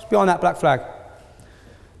off, it's behind that black flag.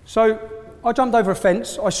 So I jumped over a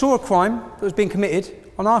fence, I saw a crime that was being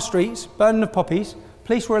committed on our streets, burning of poppies.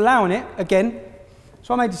 Police were allowing it again,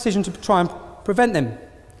 so I made a decision to try and prevent them.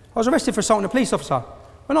 I was arrested for assaulting a police officer.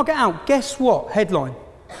 When I get out, guess what headline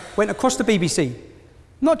went across the BBC?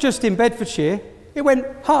 Not just in Bedfordshire, it went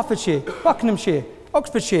Hertfordshire, Buckinghamshire,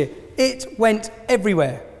 Oxfordshire. It went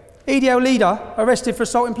everywhere. EDL leader arrested for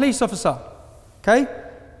assaulting police officer. Okay?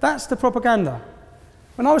 That's the propaganda.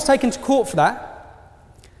 When I was taken to court for that,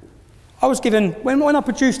 I was given, when I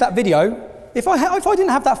produced that video, if I didn't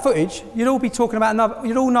have that footage, you'd all be talking about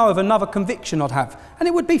you'd all know of another conviction I'd have. And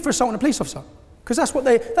it would be for assaulting a police officer. Because that's what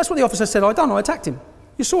the officer said I'd done, I attacked him.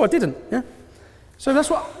 You saw I didn't, yeah? So that's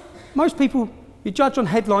what most people, you judge on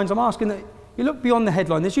headlines. I'm asking that you look beyond the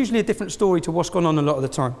headline. There's usually a different story to what's gone on a lot of the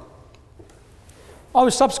time. I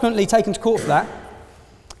was subsequently taken to court for that.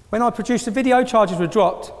 When I produced the video, charges were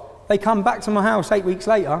dropped. They come back to my house 8 weeks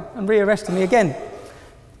later and re-arrested me again.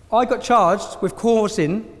 I got charged with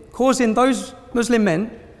causing those Muslim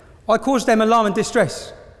men, I caused them alarm and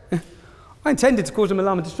distress. I intended to cause them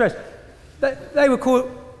alarm and distress. They were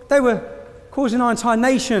causing our entire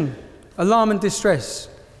nation alarm and distress,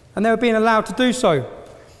 and they were being allowed to do so.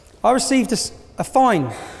 I received a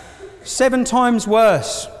fine 7 times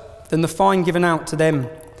worse than the fine given out to them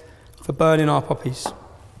for burning our poppies.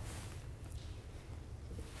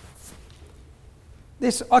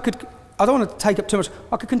 I don't want to take up too much.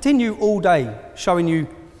 I could continue all day showing you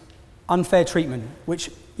unfair treatment, which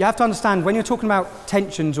you have to understand when you're talking about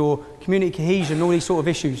tensions or community cohesion, all these sort of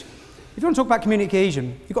issues. If you want to talk about community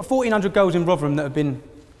cohesion, you've got 1,400 girls in Rotherham that have been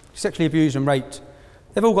sexually abused and raped.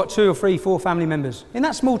 They've all got 2 or 3, 4 family members. In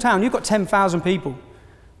that small town, you've got 10,000 people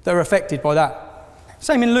that are affected by that.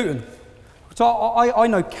 Same in Luton. So I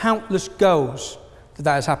know countless girls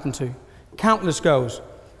that has happened to. Countless girls.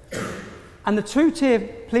 And the 2-tier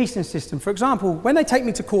policing system, for example, when they take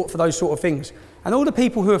me to court for those sort of things, and all the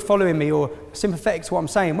people who are following me or are sympathetic to what I'm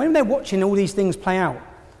saying, when they're watching all these things play out,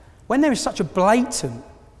 when there is such a blatant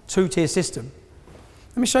 2-tier system,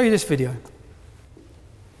 let me show you this video.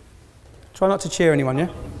 Try not to cheer anyone, yeah?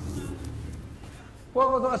 What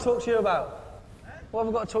have I got to talk to you about? What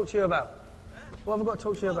have I got to talk to you about? What have I got to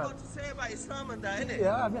talk to you about? What have you got to say about Islam and that, innit?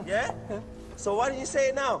 Yeah, yeah. So why don't you say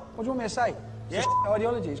it now? What do you want me to say? Yeah? It's just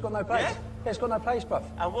ideology, it's got no place. Yeah? Yeah, it's got no place, bruv.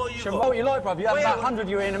 And what you got? got? What you like, bruv. You have Wait, about 100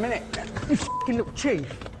 you in a minute. You fucking little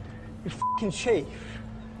chief. You fucking chief.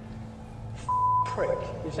 Prick.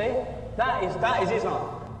 You see? That is Islam.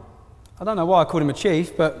 I don't know why I called him a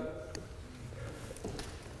chief, but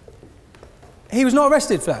he was not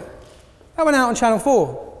arrested for that. That went out on Channel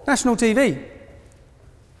 4, national TV.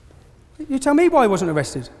 You tell me why he wasn't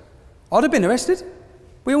arrested. I'd have been arrested.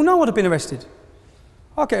 We all know I'd have been arrested.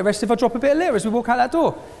 I'll get arrested if I drop a bit of litter as we walk out that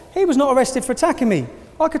door. He was not arrested for attacking me.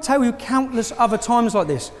 I could tell you countless other times like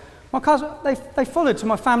this. My cousin, they followed to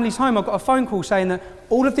my family's home. I got a phone call saying that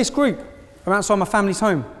all of this group are outside my family's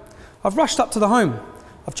home. I've rushed up to the home.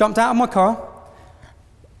 I've jumped out of my car.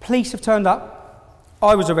 Police have turned up.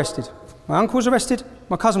 I was arrested. My uncle was arrested.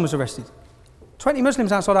 My cousin was arrested. 20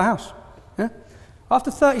 Muslims outside our house. Yeah? After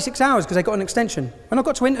 36 hours, because they got an extension, when I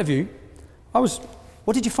got to interview,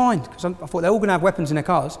 what did you find? Because I thought they're all going to have weapons in their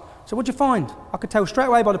cars. So what did you find? I could tell straight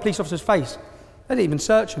away by the police officer's face. They didn't even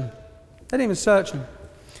search him. They didn't even search him.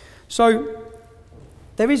 So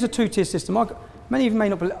there is a two-tier system. Many of you may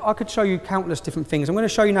not believe. I could show you countless different things. I'm going to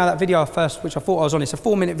show you now that video first, which I thought I was on. It's a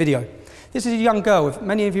 4-minute video. This is a young girl.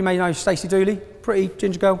 Many of you may know Stacey Dooley, pretty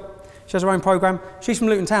ginger girl. She has her own programme. She's from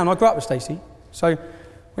Luton Town. I grew up with Stacey. So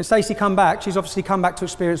when Stacey come back, she's obviously come back to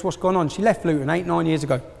experience what's gone on. She left Luton 8-9 years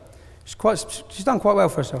ago. She's done quite well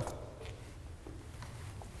for herself.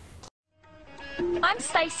 I'm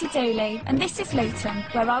Stacey Dooley, and this is Luton,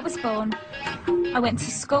 where I was born. I went to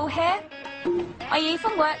school here. I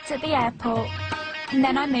even worked at the airport, and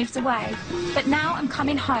then I moved away. But now I'm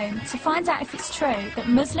coming home to find out if it's true that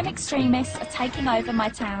Muslim extremists are taking over my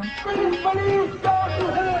town.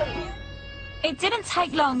 It didn't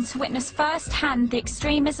take long to witness firsthand the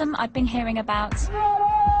extremism I'd been hearing about.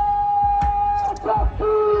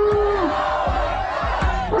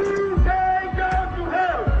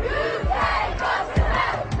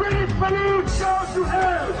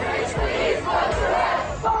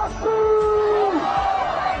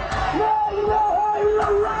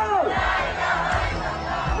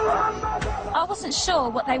 I wasn't sure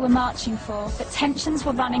what they were marching for, but tensions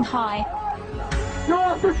were running high.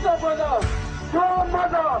 Your sister, brother! Your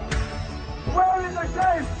mother! Where is the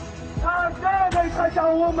case? How dare they take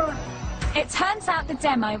our woman? It turns out the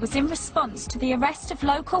demo was in response to the arrest of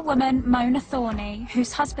local woman Mona Thorney,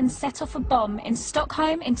 whose husband set off a bomb in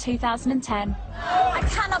Stockholm in 2010. I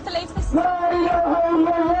cannot believe this.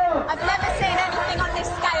 I've never seen anything on this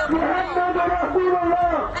scale before.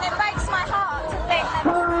 And it breaks my heart to think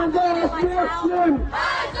that it's happening in my town.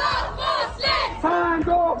 Hands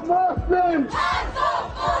off Muslims! Hands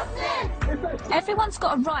off Muslims! Everyone's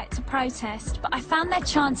got a right to protest, but I found their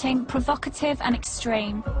chanting provocative and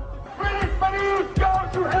extreme. British police go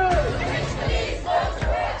to hell! British police go to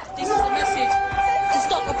hell! This is the message to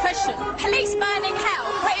stop oppression. Police burning hell.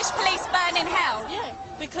 British police burning hell. Yeah,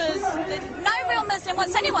 because no real Muslim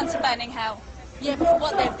wants anyone to burn in hell. Yeah, but for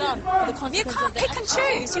what they've done, for the consequences. You can't pick and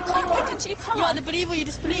choose. You can't pick and choose. You can't. You either believe or you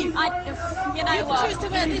disbelieve. You know you what? You choose to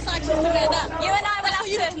wear this, I choose to wear that. You and I will have to.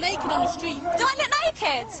 You look naked on the street. Do I look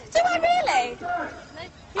naked? Do I really?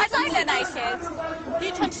 I don't look naked.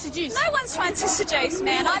 You're trying to seduce. No one's trying to seduce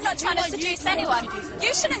me, and I'm not trying to seduce anyone.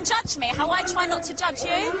 You shouldn't judge me how I try not to judge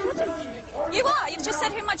you. You are. You've just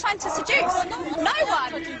said who am I trying to seduce? No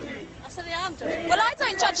one. I said I am doing. Well, I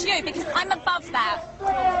don't judge you because I'm above that.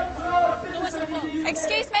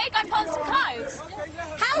 Excuse me, go and put on some clothes.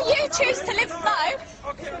 How you choose to live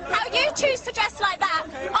how you choose to dress like that,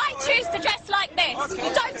 I choose to dress like this.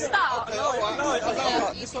 You don't start.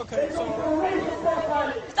 It's okay.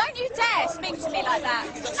 Don't you dare speak to me like that.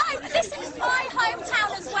 No, this is my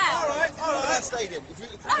hometown as well. All right, stay then.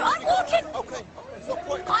 No, I'm walking. Okay.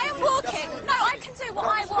 I am walking. No, I can do what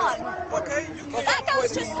I want. Okay. That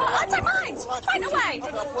girl's just... I don't mind. Point away.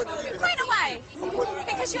 Point away.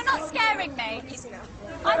 Because you're not scaring me.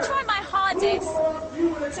 I try my hardest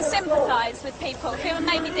to sympathise with people who are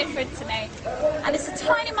maybe different to me. And it's a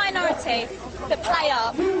tiny minority that play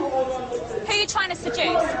up. Who are you trying to seduce?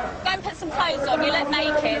 Go and put some clothes on. You look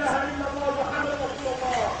naked.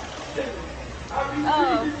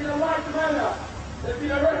 Oh. They've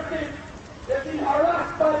been arrested. They've been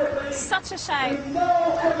harassed by the police. Such a shame.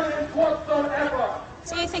 No evidence whatsoever.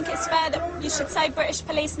 Do you think it's fair that you should say British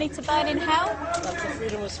police need to burn in hell? That's the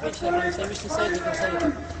freedom of speech. They wish to say it, they can say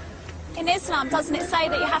it. In Islam, doesn't it say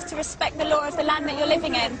that you have to respect the law of the land that you're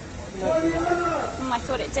living in? No. I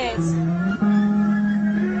thought it did.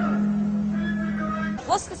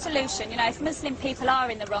 What's the solution? You know, if Muslim people are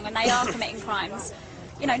in the wrong and they are committing crimes,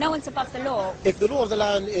 you know, no one's above the law. If the law of the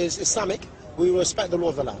land is Islamic, we will respect the law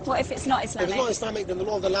of the land. What if it's not Islamic? If it's not Islamic, then the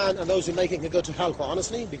law of the land and those who make it can go to hell, quite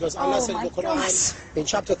honestly, because Allah said in the Quran, in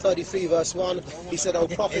chapter 33, verse 1, He said, O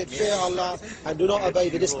Prophet, fear Allah and do not obey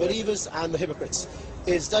the disbelievers and the hypocrites.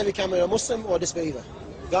 Is David Cameron a Muslim or a disbeliever?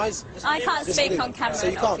 Guys, I can't speak on camera, so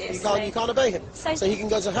you can't obey him. So he can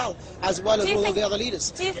go to hell, as well as all the other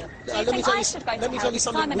leaders. Let me tell you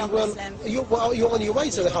something. You're on your way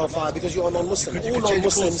to the hellfire because you're a non-Muslim. All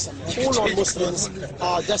non-Muslims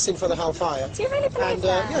are destined for the hellfire. Do you really believe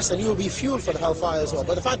that? Yes, and you will be fueled for the hellfire as well.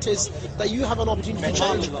 But the fact is that you have an opportunity to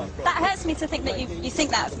change. That hurts me to think that you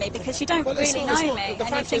think that of me, because you don't really know me,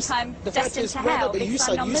 and you think I'm destined to hell because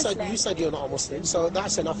I'm non-Muslim. You said you're not a Muslim, so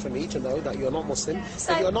that's enough for me to know that you're not Muslim.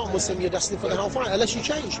 If you're not Muslim, you're destined for the hellfire, unless you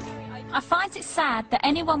change. I find it sad that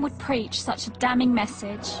anyone would preach such a damning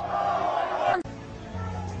message.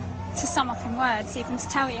 To sum up in words, even to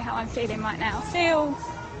tell you how I'm feeling right now, I feel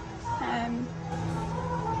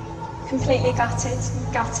completely gutted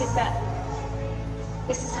that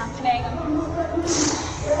this is happening.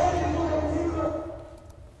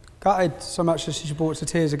 Gutted so much that she's brought to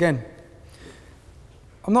tears again.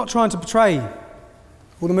 I'm not trying to portray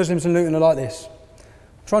all the Muslims in Luton are like this.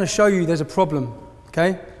 I'm trying to show you there's a problem,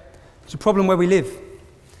 okay? There's a problem where we live.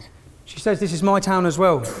 She says this is my town as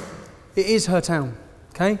well. It is her town,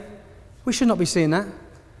 okay? We should not be seeing that.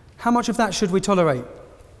 How much of that should we tolerate?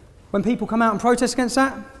 When people come out and protest against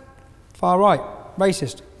that, far right,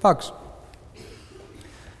 racist, thugs.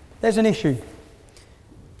 There's an issue.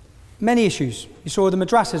 Many issues. You saw the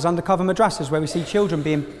madrasas, undercover madrasas, where we see children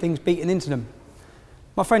being things beaten into them.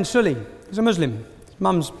 My friend Sully is a Muslim. His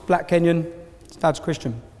mum's black Kenyan, his dad's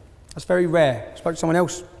Christian. That's very rare. I spoke to someone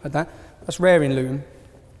else like that. That's rare in Luton.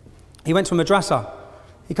 He went to a madrasa.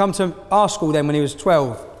 He came to our school then when he was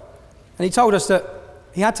 12. And he told us that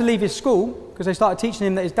he had to leave his school because they started teaching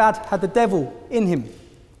him that his dad had the devil in him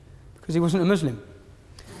because he wasn't a Muslim.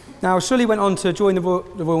 Now, Sully went on to join the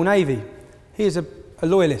Royal Navy. He is a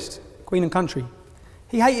loyalist, Queen and country.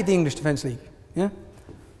 He hated the English Defence League. Yeah?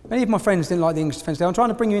 Many of my friends didn't like the English Defence League. I'm trying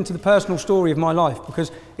to bring you into the personal story of my life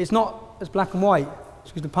because it's not as black and white,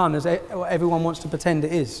 excuse the pun, as everyone wants to pretend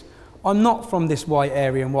it is. I'm not from this white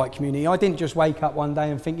area and white community. I didn't just wake up one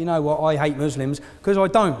day and think, you know what, I hate Muslims, because I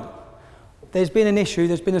don't. There's been an issue,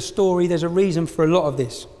 there's been a story, there's a reason for a lot of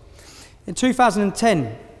this. In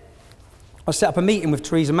 2010, I set up a meeting with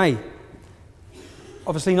Theresa May.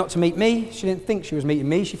 Obviously not to meet me. She didn't think she was meeting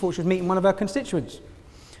me. She thought she was meeting one of her constituents.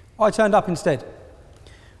 I turned up instead.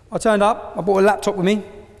 I turned up, I brought a laptop with me,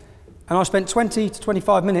 and I spent 20 to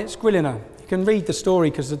 25 minutes grilling her. You can read the story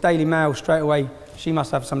because the Daily Mail straight away, she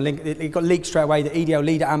must have some link, it got leaked straight away that EDL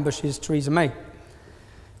leader ambushes Theresa May.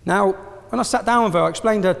 Now, when I sat down with her, I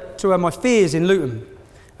explained to her my fears in Luton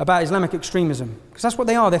about Islamic extremism, because that's what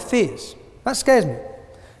they are, they're fears. That scares me.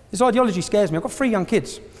 This ideology scares me. I've got 3 young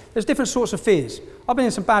kids. There's different sorts of fears. I've been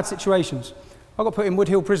in some bad situations. I got put in Wood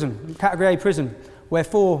Hill prison, category A prison, where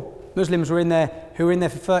 4 Muslims were in there who were in there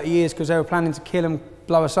for 30 years because they were planning to kill and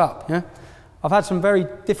blow us up. Yeah? I've had some very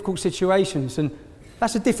difficult situations, and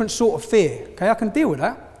that's a different sort of fear. Okay, I can deal with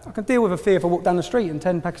that. I can deal with a fear if I walk down the street and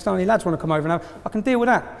 10 Pakistani lads want to come over and I can deal with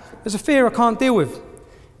that. There's a fear I can't deal with.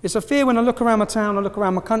 It's a fear when I look around my town, I look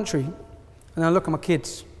around my country, and I look at my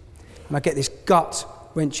kids, and I get this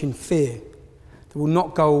gut-wrenching fear that will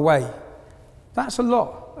not go away. That's a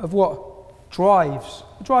lot of what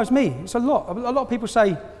drives me. It's a lot. A lot of people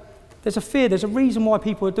say there's a fear, there's a reason why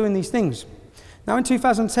people are doing these things. Now in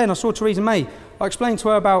 2010, I saw Theresa May. I explained to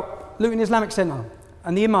her about Luton Islamic Centre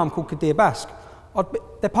and the imam called Qadir Bask.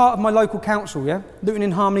 They're part of my local council, yeah? Luton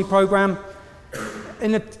in Harmony programme.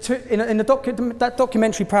 In that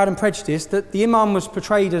documentary, Proud and Prejudice, that the imam was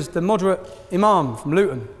portrayed as the moderate imam from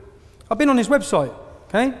Luton. I've been on his website,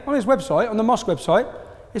 okay? On his website, on the mosque website,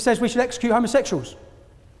 it says we should execute homosexuals.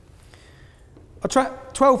 A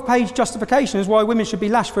 12-page justification is why women should be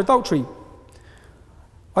lashed for adultery.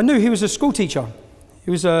 I knew he was a school teacher. He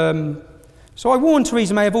was, so I warned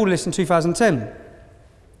Theresa May of all this in 2010.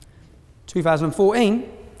 2014,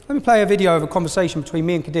 let me play a video of a conversation between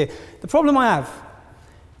me and Qadir. The problem I have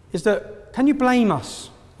is that, can you blame us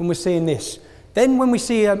when we're seeing this? Then when we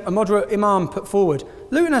see a moderate imam put forward,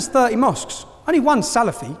 Luton has 30 mosques, only one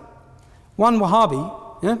Salafi, one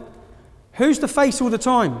Wahhabi, yeah? Who's the face all the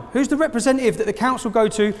time? Who's the representative that the council go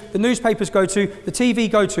to, the newspapers go to, the TV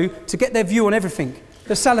go to get their view on everything?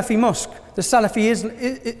 The Salafi mosque, the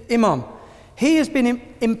Salafi imam. He has been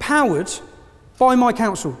empowered by my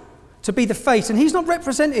council to be the face, and he's not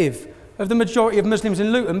representative of the majority of Muslims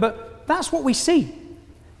in Luton, but that's what we see.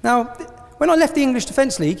 Now, when I left the English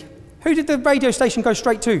Defence League, who did the radio station go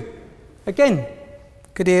straight to? Again,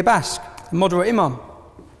 Qadir Bask, the moderate imam.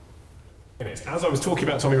 midst. As I was talking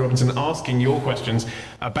about Tommy Robinson, asking your questions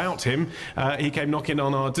about him, he came knocking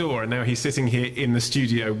on our door, and now he's sitting here in the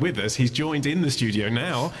studio with us. He's joined in the studio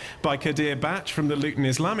now by Kadir Batch from the Luton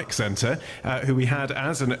Islamic Centre, who we had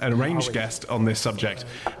as an arranged guest on this subject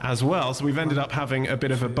as well. So we've ended up having a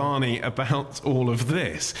bit of a Barney about all of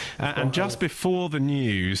this. And just before the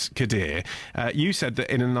news, Kadir, you said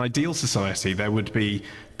that in an ideal society there would be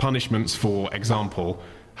punishments for example,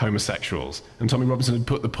 homosexuals. And Tommy Robinson had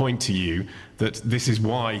put the point to you that this is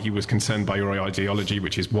why he was concerned by your ideology,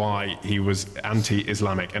 which is why he was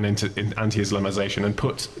anti-Islamic and anti-Islamisation, and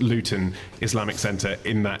put Luton Islamic Centre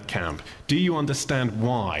in that camp. Do you understand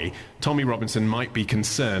why Tommy Robinson might be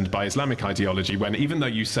concerned by Islamic ideology when, even though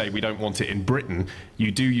you say we don't want it in Britain,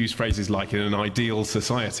 you do use phrases like in an ideal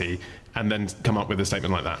society and then come up with a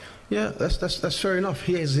statement like that? Yeah, that's fair enough.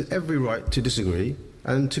 He has every right to disagree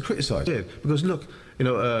and to criticise it. Because look, you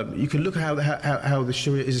know, you can look at how the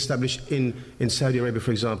Sharia is established in Saudi Arabia, for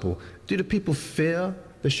example. Do the people fear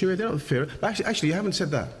the Sharia? They don't fear it. But actually, you haven't said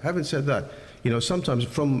that. You know, sometimes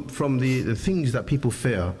from the things that people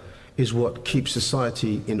fear is what keeps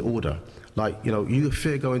society in order. Like, you know, you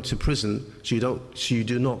fear going to prison so you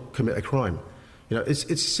do not commit a crime. You know,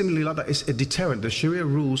 it's similarly like that. It's a deterrent. The Sharia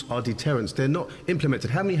rules are deterrents. They're not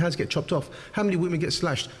implemented. How many hands get chopped off? How many women get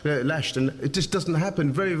lashed? And it just doesn't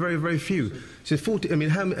happen. Very, very, very few. So 40. I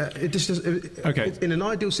mean, it just does. Okay. In an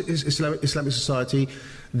ideal Islamic society,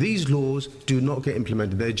 these laws do not get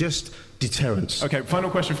implemented. They're just deterrents. Okay. Final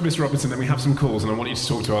question for Mr. Robinson. Then we have some calls, and I want you to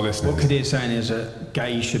talk to our listeners. What Kadir's saying is that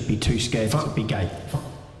gays should be too scared to be gay.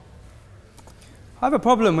 I have a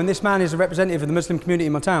problem when this man is a representative of the Muslim community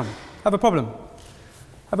in my town. I have a problem.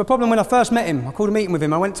 I have a problem when I first met him. I called a meeting with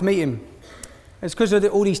him. I went to meet him. It's because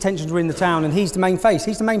all these tensions were in the town, and he's the main face.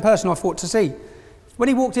 He's the main person I thought to see. When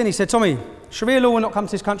he walked in, he said, Tommy, Sharia law will not come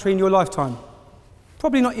to this country in your lifetime.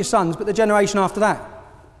 Probably not your sons, but the generation after that.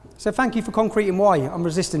 I said, thank you for concreting why I'm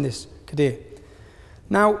resisting this, Kadir.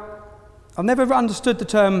 Now, I've never understood the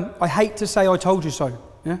term, I hate to say I told you so,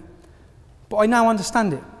 yeah? But I now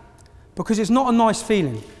understand it, because it's not a nice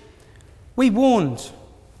feeling. We warned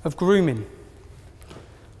of grooming.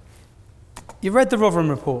 You read the Rotherham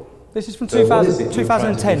report. This is from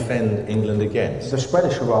 2010. Defend England against? The spread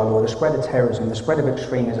of Sharia law, the spread of terrorism, the spread of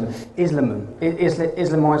extremism,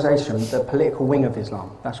 Islamisation, the political wing of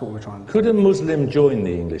Islam. That's what we're trying to do. Could a Muslim join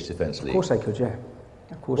the English Defence League? Of course they could, yeah.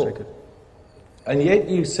 Of course they could. And yet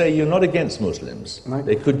you say you're not against Muslims. No.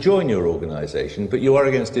 They could join your organisation, but you are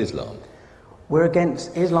against Islam. We're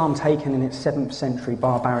against Islam taken in its 7th century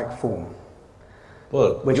barbaric form.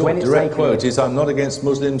 Well, your direct quote is, I'm not against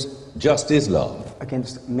Muslims, just Islam.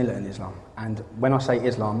 Against militant Islam. And when I say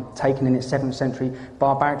Islam, taken in its 7th century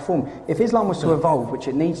barbaric form. If Islam was to evolve, which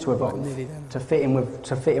it needs to evolve, to fit in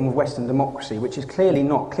with Western democracy, which is clearly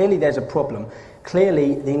not. Clearly there's a problem.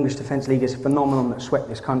 Clearly the English Defence League is a phenomenon that swept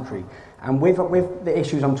this country. And with the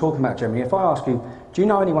issues I'm talking about, Jeremy, if I ask you, do you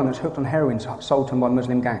know anyone that's hooked on heroin sold to them by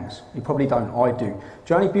Muslim gangs? You probably don't. I do. Do you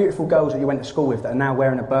know any beautiful girls that you went to school with that are now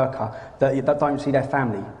wearing a burqa that don't see their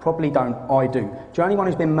family? Probably don't. I do. Do you know anyone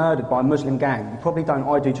who's been murdered by a Muslim gang? You probably don't.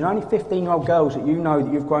 I do. Do you know any 15-year-old girls that you know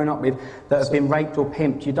that you've grown up with that have been raped or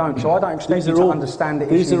pimped? You don't. So I don't expect you to understand the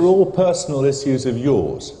issues. These are all personal issues of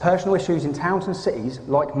yours. Personal issues in towns and cities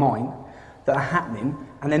like mine that are happening,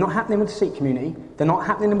 and they're not happening with the Sikh community, they're not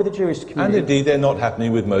happening with the Jewish community. And indeed, they're not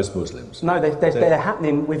happening with most Muslims. No, they're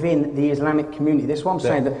happening within the Islamic community. That's what I'm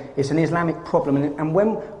saying, that it's an Islamic problem. And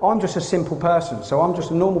when I'm just a simple person, so I'm just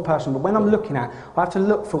a normal person, but when I'm looking at, I have to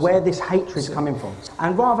look for where this hatred is coming from.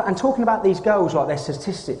 And talking about these girls like they're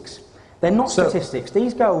statistics. They're not statistics.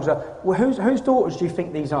 These girls are... Well, whose daughters do you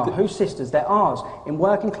think these are? Whose sisters? They're ours, in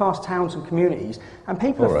working class towns and communities. And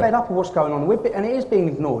people are fed up of what's going on, and it is being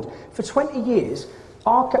ignored. For 20 years,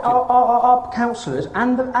 our councillors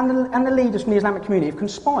and the leaders from the Islamic community have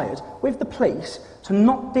conspired with the police to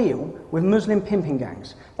not deal with Muslim pimping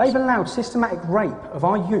gangs. They've allowed systematic rape of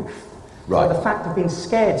our youth by the fact of being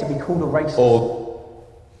scared to be called a racist.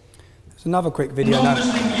 There's another quick video now.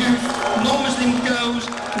 Non-Muslim youth, non-Muslim girls,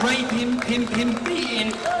 raping, pimping,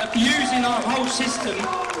 beating, abusing our whole system.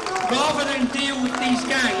 Rather than deal with these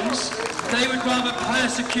gangs, they would rather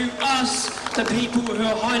persecute us, the people who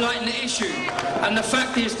are highlighting the issue. And the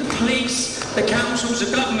fact is, the police, the councils,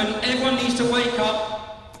 the government, everyone needs to wake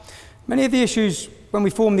up. Many of the issues when we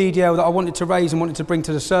formed the EDL that I wanted to raise and wanted to bring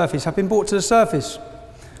to the surface have been brought to the surface.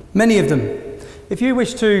 Many of them. If you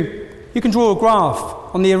wish to, you can draw a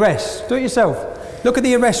graph on the arrests. Do it yourself. Look at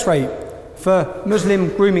the arrest rate for Muslim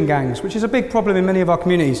grooming gangs, which is a big problem in many of our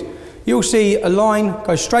communities. You'll see a line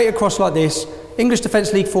go straight across like this. English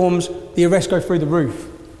Defence League forms, the arrests go through the roof.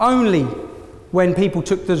 Only when people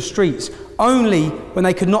took to the streets, only when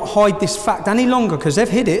they could not hide this fact any longer, because they've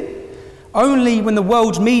hid it, only when the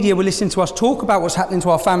world's media were listening to us talk about what's happening to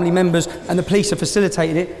our family members and the police are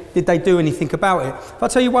facilitating it, did they do anything about it. If I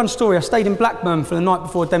tell you one story, I stayed in Blackburn for the night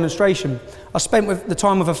before a demonstration. I spent the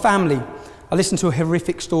time with a family. I listened to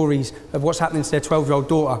horrific stories of what's happening to their 12-year-old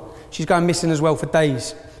daughter. She's going missing as well for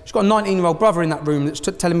days. She's got a 19-year-old brother in that room that's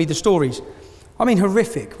telling me the stories. I mean,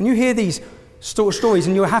 horrific. When you hear these stories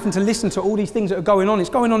and you're having to listen to all these things that are going on, it's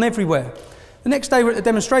going on everywhere. The next day we're at the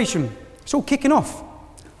demonstration, it's all kicking off.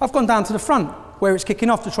 I've gone down to the front where it's kicking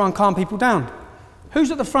off to try and calm people down. Who's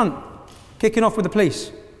at the front kicking off with the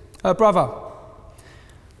police? Her brother.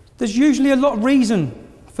 There's usually a lot of reason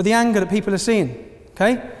for the anger that people are seeing,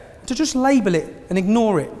 okay? To just label it and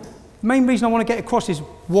ignore it. The main reason I want to get across is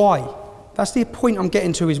why. That's the point I'm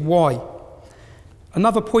getting to, is why.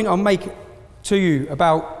 Another point I'll make to you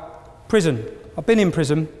about prison. I've been in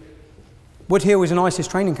prison. Wood Hill is an ISIS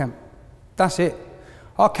training camp. That's it.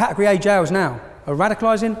 Our category A jails now are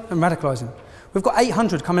radicalising and radicalising. We've got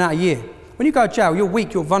 800 coming out a year. When you go to jail, you're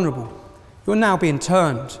weak, you're vulnerable. You're now being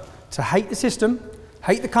turned to hate the system,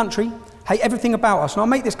 hate the country, hate everything about us. And I'll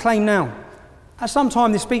make this claim now. At some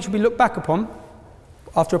time, this speech will be looked back upon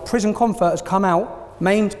after a prison convert has come out,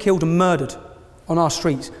 maimed, killed and murdered on our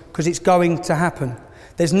streets, because it's going to happen.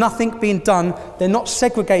 There's nothing being done. They're not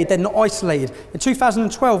segregated, they're not isolated. In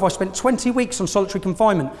 2012, I spent 20 weeks on solitary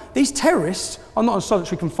confinement. These terrorists are not on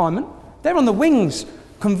solitary confinement. They're on the wings,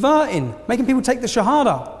 converting, making people take the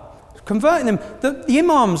Shahada, converting them. The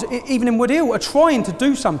imams, even in Wood Hill, are trying to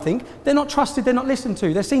do something. They're not trusted, they're not listened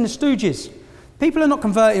to. They're seen as stooges. People are not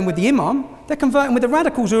converting with the imam, they're converting with the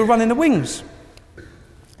radicals who are running the wings.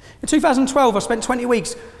 In 2012, I spent 20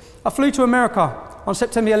 weeks. I flew to America on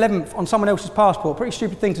September 11th on someone else's passport. Pretty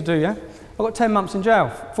stupid thing to do, yeah? I got 10 months in jail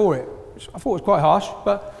for it. I thought it was quite harsh,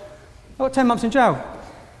 but I got 10 months in jail.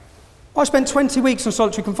 I spent 20 weeks on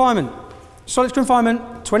solitary confinement. Solitary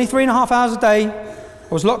confinement, 23 and a half hours a day.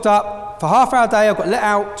 I was locked up. For half hour a day, I got let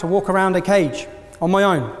out to walk around a cage on my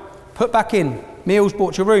own. Put back in. Meals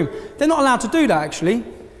brought to your room. They're not allowed to do that, actually.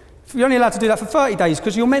 You're only allowed to do that for 30 days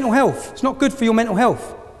because of your mental health. It's not good for your mental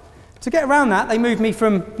health. To get around that, they moved me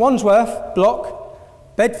from Wandsworth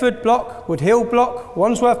block, Bedford block, Wood Hill block,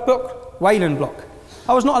 Wandsworth block, Wayland block.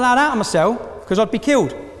 I was not allowed out of my cell because I'd be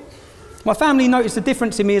killed. My family noticed the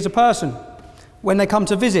difference in me as a person when they come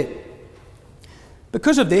to visit.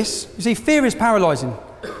 Because of this, you see, fear is paralysing.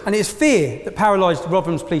 And it's fear that paralysed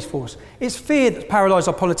Rotherham's police force. It's fear that's paralysed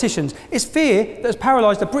our politicians. It's fear that has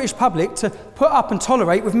paralysed the British public to put up and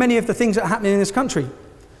tolerate with many of the things that are happening in this country.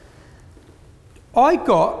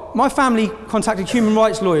 My family contacted human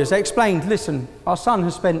rights lawyers. They explained, listen, our son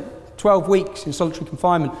has spent 12 weeks in solitary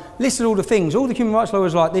confinement. Listed all the things. All the human rights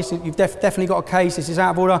lawyers were like, this, you've definitely got a case, this is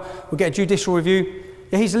out of order, we'll get a judicial review.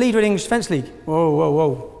 Yeah, he's the leader of the English Defence League. Whoa, whoa,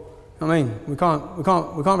 whoa. I mean, we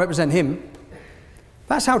can't represent him.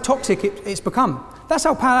 That's how toxic it's become. That's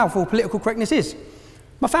how powerful political correctness is.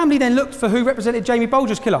 My family then looked for who represented Jamie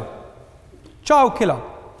Bolger's killer. Child killer.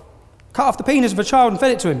 Cut off the penis of a child and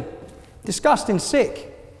fed it to him. Disgusting,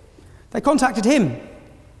 sick. They contacted him.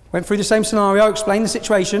 Went through the same scenario, explained the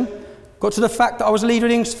situation, got to the fact that I was a leader of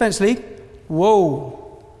the English Defence League.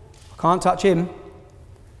 Whoa, I can't touch him.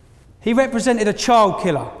 He represented a child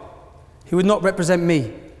killer. He would not represent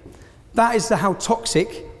me. That is how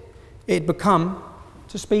toxic it had become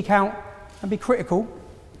to speak out and be critical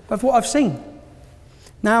of what I've seen.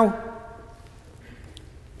 Now,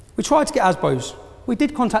 we tried to get ASBOs. We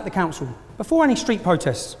did contact the council before any street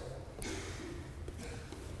protests.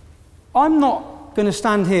 I'm not going to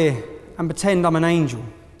stand here and pretend I'm an angel,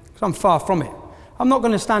 because I'm far from it. I'm not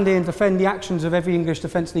going to stand here and defend the actions of every English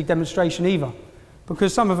Defence League demonstration either,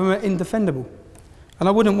 because some of them are indefendable, and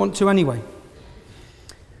I wouldn't want to anyway.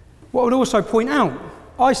 What I would also point out,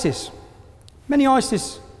 ISIS. Many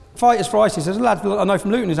ISIS fighters for ISIS, there's a lad I know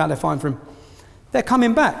from Luton who's out there fighting for him. They're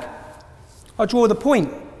coming back. I draw the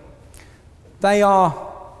point. They are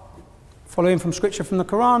following from scripture from the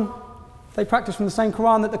Quran. They practice from the same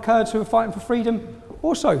Quran that the Kurds who are fighting for freedom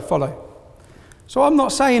also follow. So I'm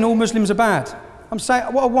not saying all Muslims are bad. I'm saying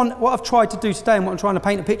what I've tried to do today and what I'm trying to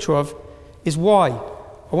paint a picture of is why.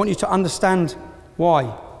 I want you to understand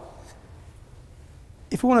why.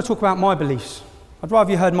 If we want to talk about my beliefs, I'd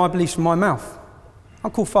rather you heard my beliefs from my mouth.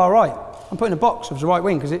 I'm called far right. I'm put in a box of the right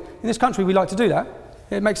wing because in this country we like to do that.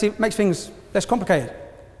 It makes things less complicated.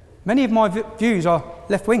 Many of my views are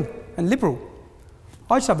left wing and liberal.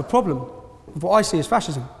 I just have a problem with what I see as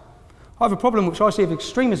fascism. I have a problem which I see as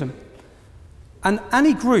extremism. And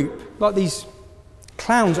any group like these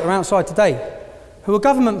clowns that are outside today, who are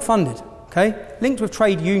government funded, okay, linked with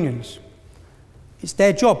trade unions, It's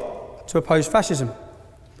their job to oppose fascism.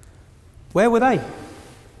 Where were they?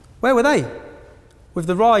 Where were they with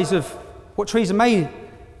the rise of what Theresa May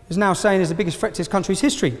is now saying is the biggest threat to this country's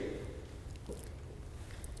history?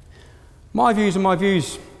 My views are my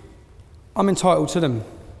views. I'm entitled to them.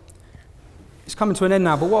 It's coming to an end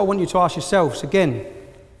now, but what I want you to ask yourselves again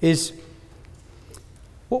is,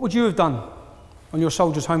 what would you have done on your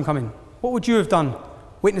soldier's homecoming? What would you have done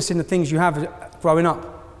witnessing the things you have growing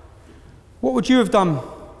up? What would you have done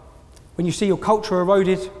when you see your culture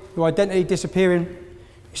eroded, your identity disappearing,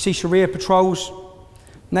 you see Sharia patrols,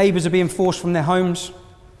 neighbours are being forced from their homes?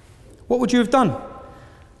 What would you have done?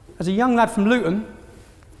 As a young lad from Luton,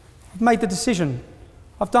 I've made the decision.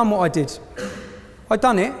 I've done what I did. I've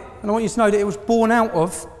done it, and I want you to know that it was born out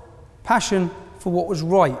of passion for what was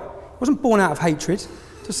right. It wasn't born out of hatred.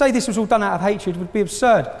 To say this was all done out of hatred would be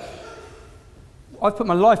absurd. I've put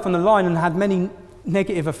my life on the line and had many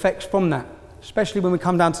negative effects from that, especially when we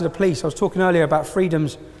come down to the police. I was talking earlier about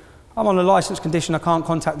freedoms. I'm on a licence condition, I can't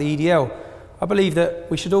contact the EDL. I believe that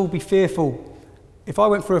we should all be fearful. If I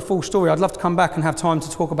went through a full story, I'd love to come back and have time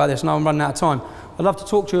to talk about this. Now I'm running out of time. I'd love to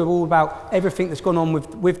talk to you all about everything that's gone on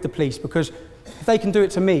with the police, because if they can do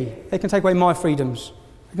it to me, they can take away my freedoms.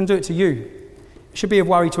 They can do it to you. It should be a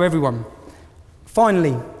worry to everyone.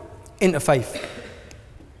 Finally, interfaith.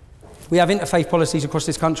 We have interfaith policies across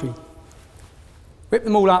this country. Rip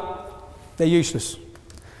them all up, they're useless.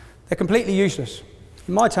 They're completely useless.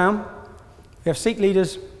 In my town, we have Sikh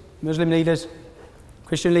leaders, Muslim leaders,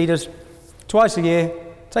 Christian leaders, twice a year,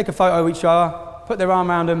 take a photo of each other, put their arm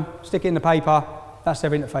around them, stick it in the paper, that's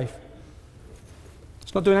their interfaith.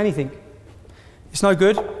 It's not doing anything. It's no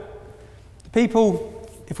good. The people,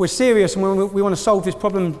 if we're serious and we want to solve this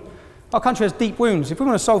problem, our country has deep wounds. If we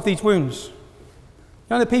want to solve these wounds, you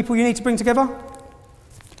know the people you need to bring together?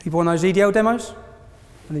 People on those EDL demos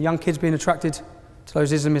and the young kids being attracted to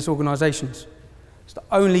those Islamist organisations. It's the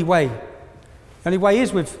only way. The only way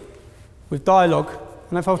is with dialogue.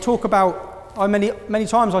 And if I talk about, many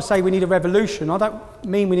times I say we need a revolution. I don't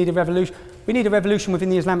mean we need a revolution. We need a revolution within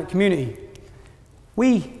the Islamic community.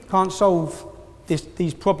 We can't solve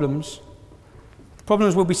these problems. The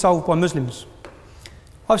problems will be solved by Muslims.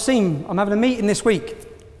 I'm having a meeting this week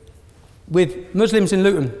with Muslims in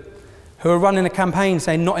Luton who are running a campaign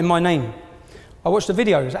saying, "Not in my name." I watched the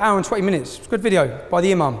video, it was an hour and 20 minutes. It's a good video by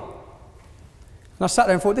the Imam. And I sat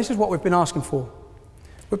there and thought, this is what we've been asking for.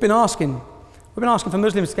 We've been asking for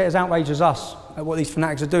Muslims to get as outraged as us at what these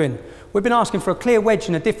fanatics are doing. We've been asking for a clear wedge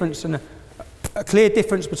and a difference, and a clear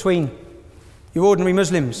difference between your ordinary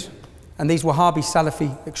Muslims and these Wahhabi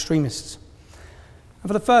Salafi extremists. And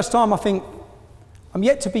for the first time, I think, I'm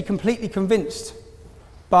yet to be completely convinced,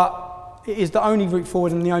 but it is the only route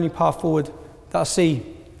forward and the only path forward that I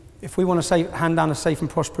see if we want to hand down a safe and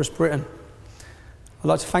prosperous Britain. I'd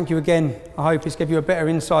like to thank you again. I hope it's given you a better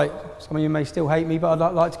insight. Some of you may still hate me, but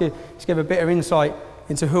I'd like to give a better insight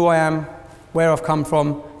into who I am, where I've come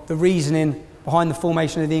from, the reasoning behind the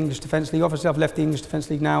formation of the English Defence League. Obviously, I've left the English Defence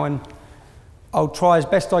League now, and I'll try as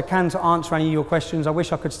best I can to answer any of your questions. I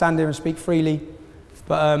wish I could stand here and speak freely,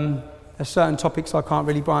 but there's certain topics I can't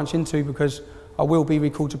really branch into because I will be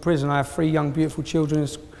recalled to prison. I have 3 young, beautiful children.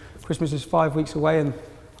 Christmas is 5 weeks away, and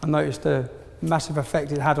I noticed the massive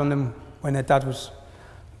effect it had on them when their dad was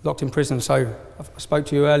locked in prison. So I spoke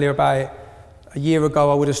to you earlier about it. A year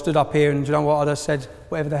ago, I would have stood up here and, you know what, I'd have said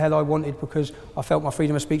whatever the hell I wanted because I felt my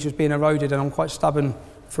freedom of speech was being eroded, and I'm quite stubborn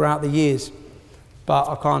throughout the years. But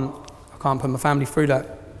I can't put my family through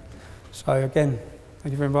that. So again,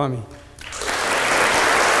 thank you for inviting me.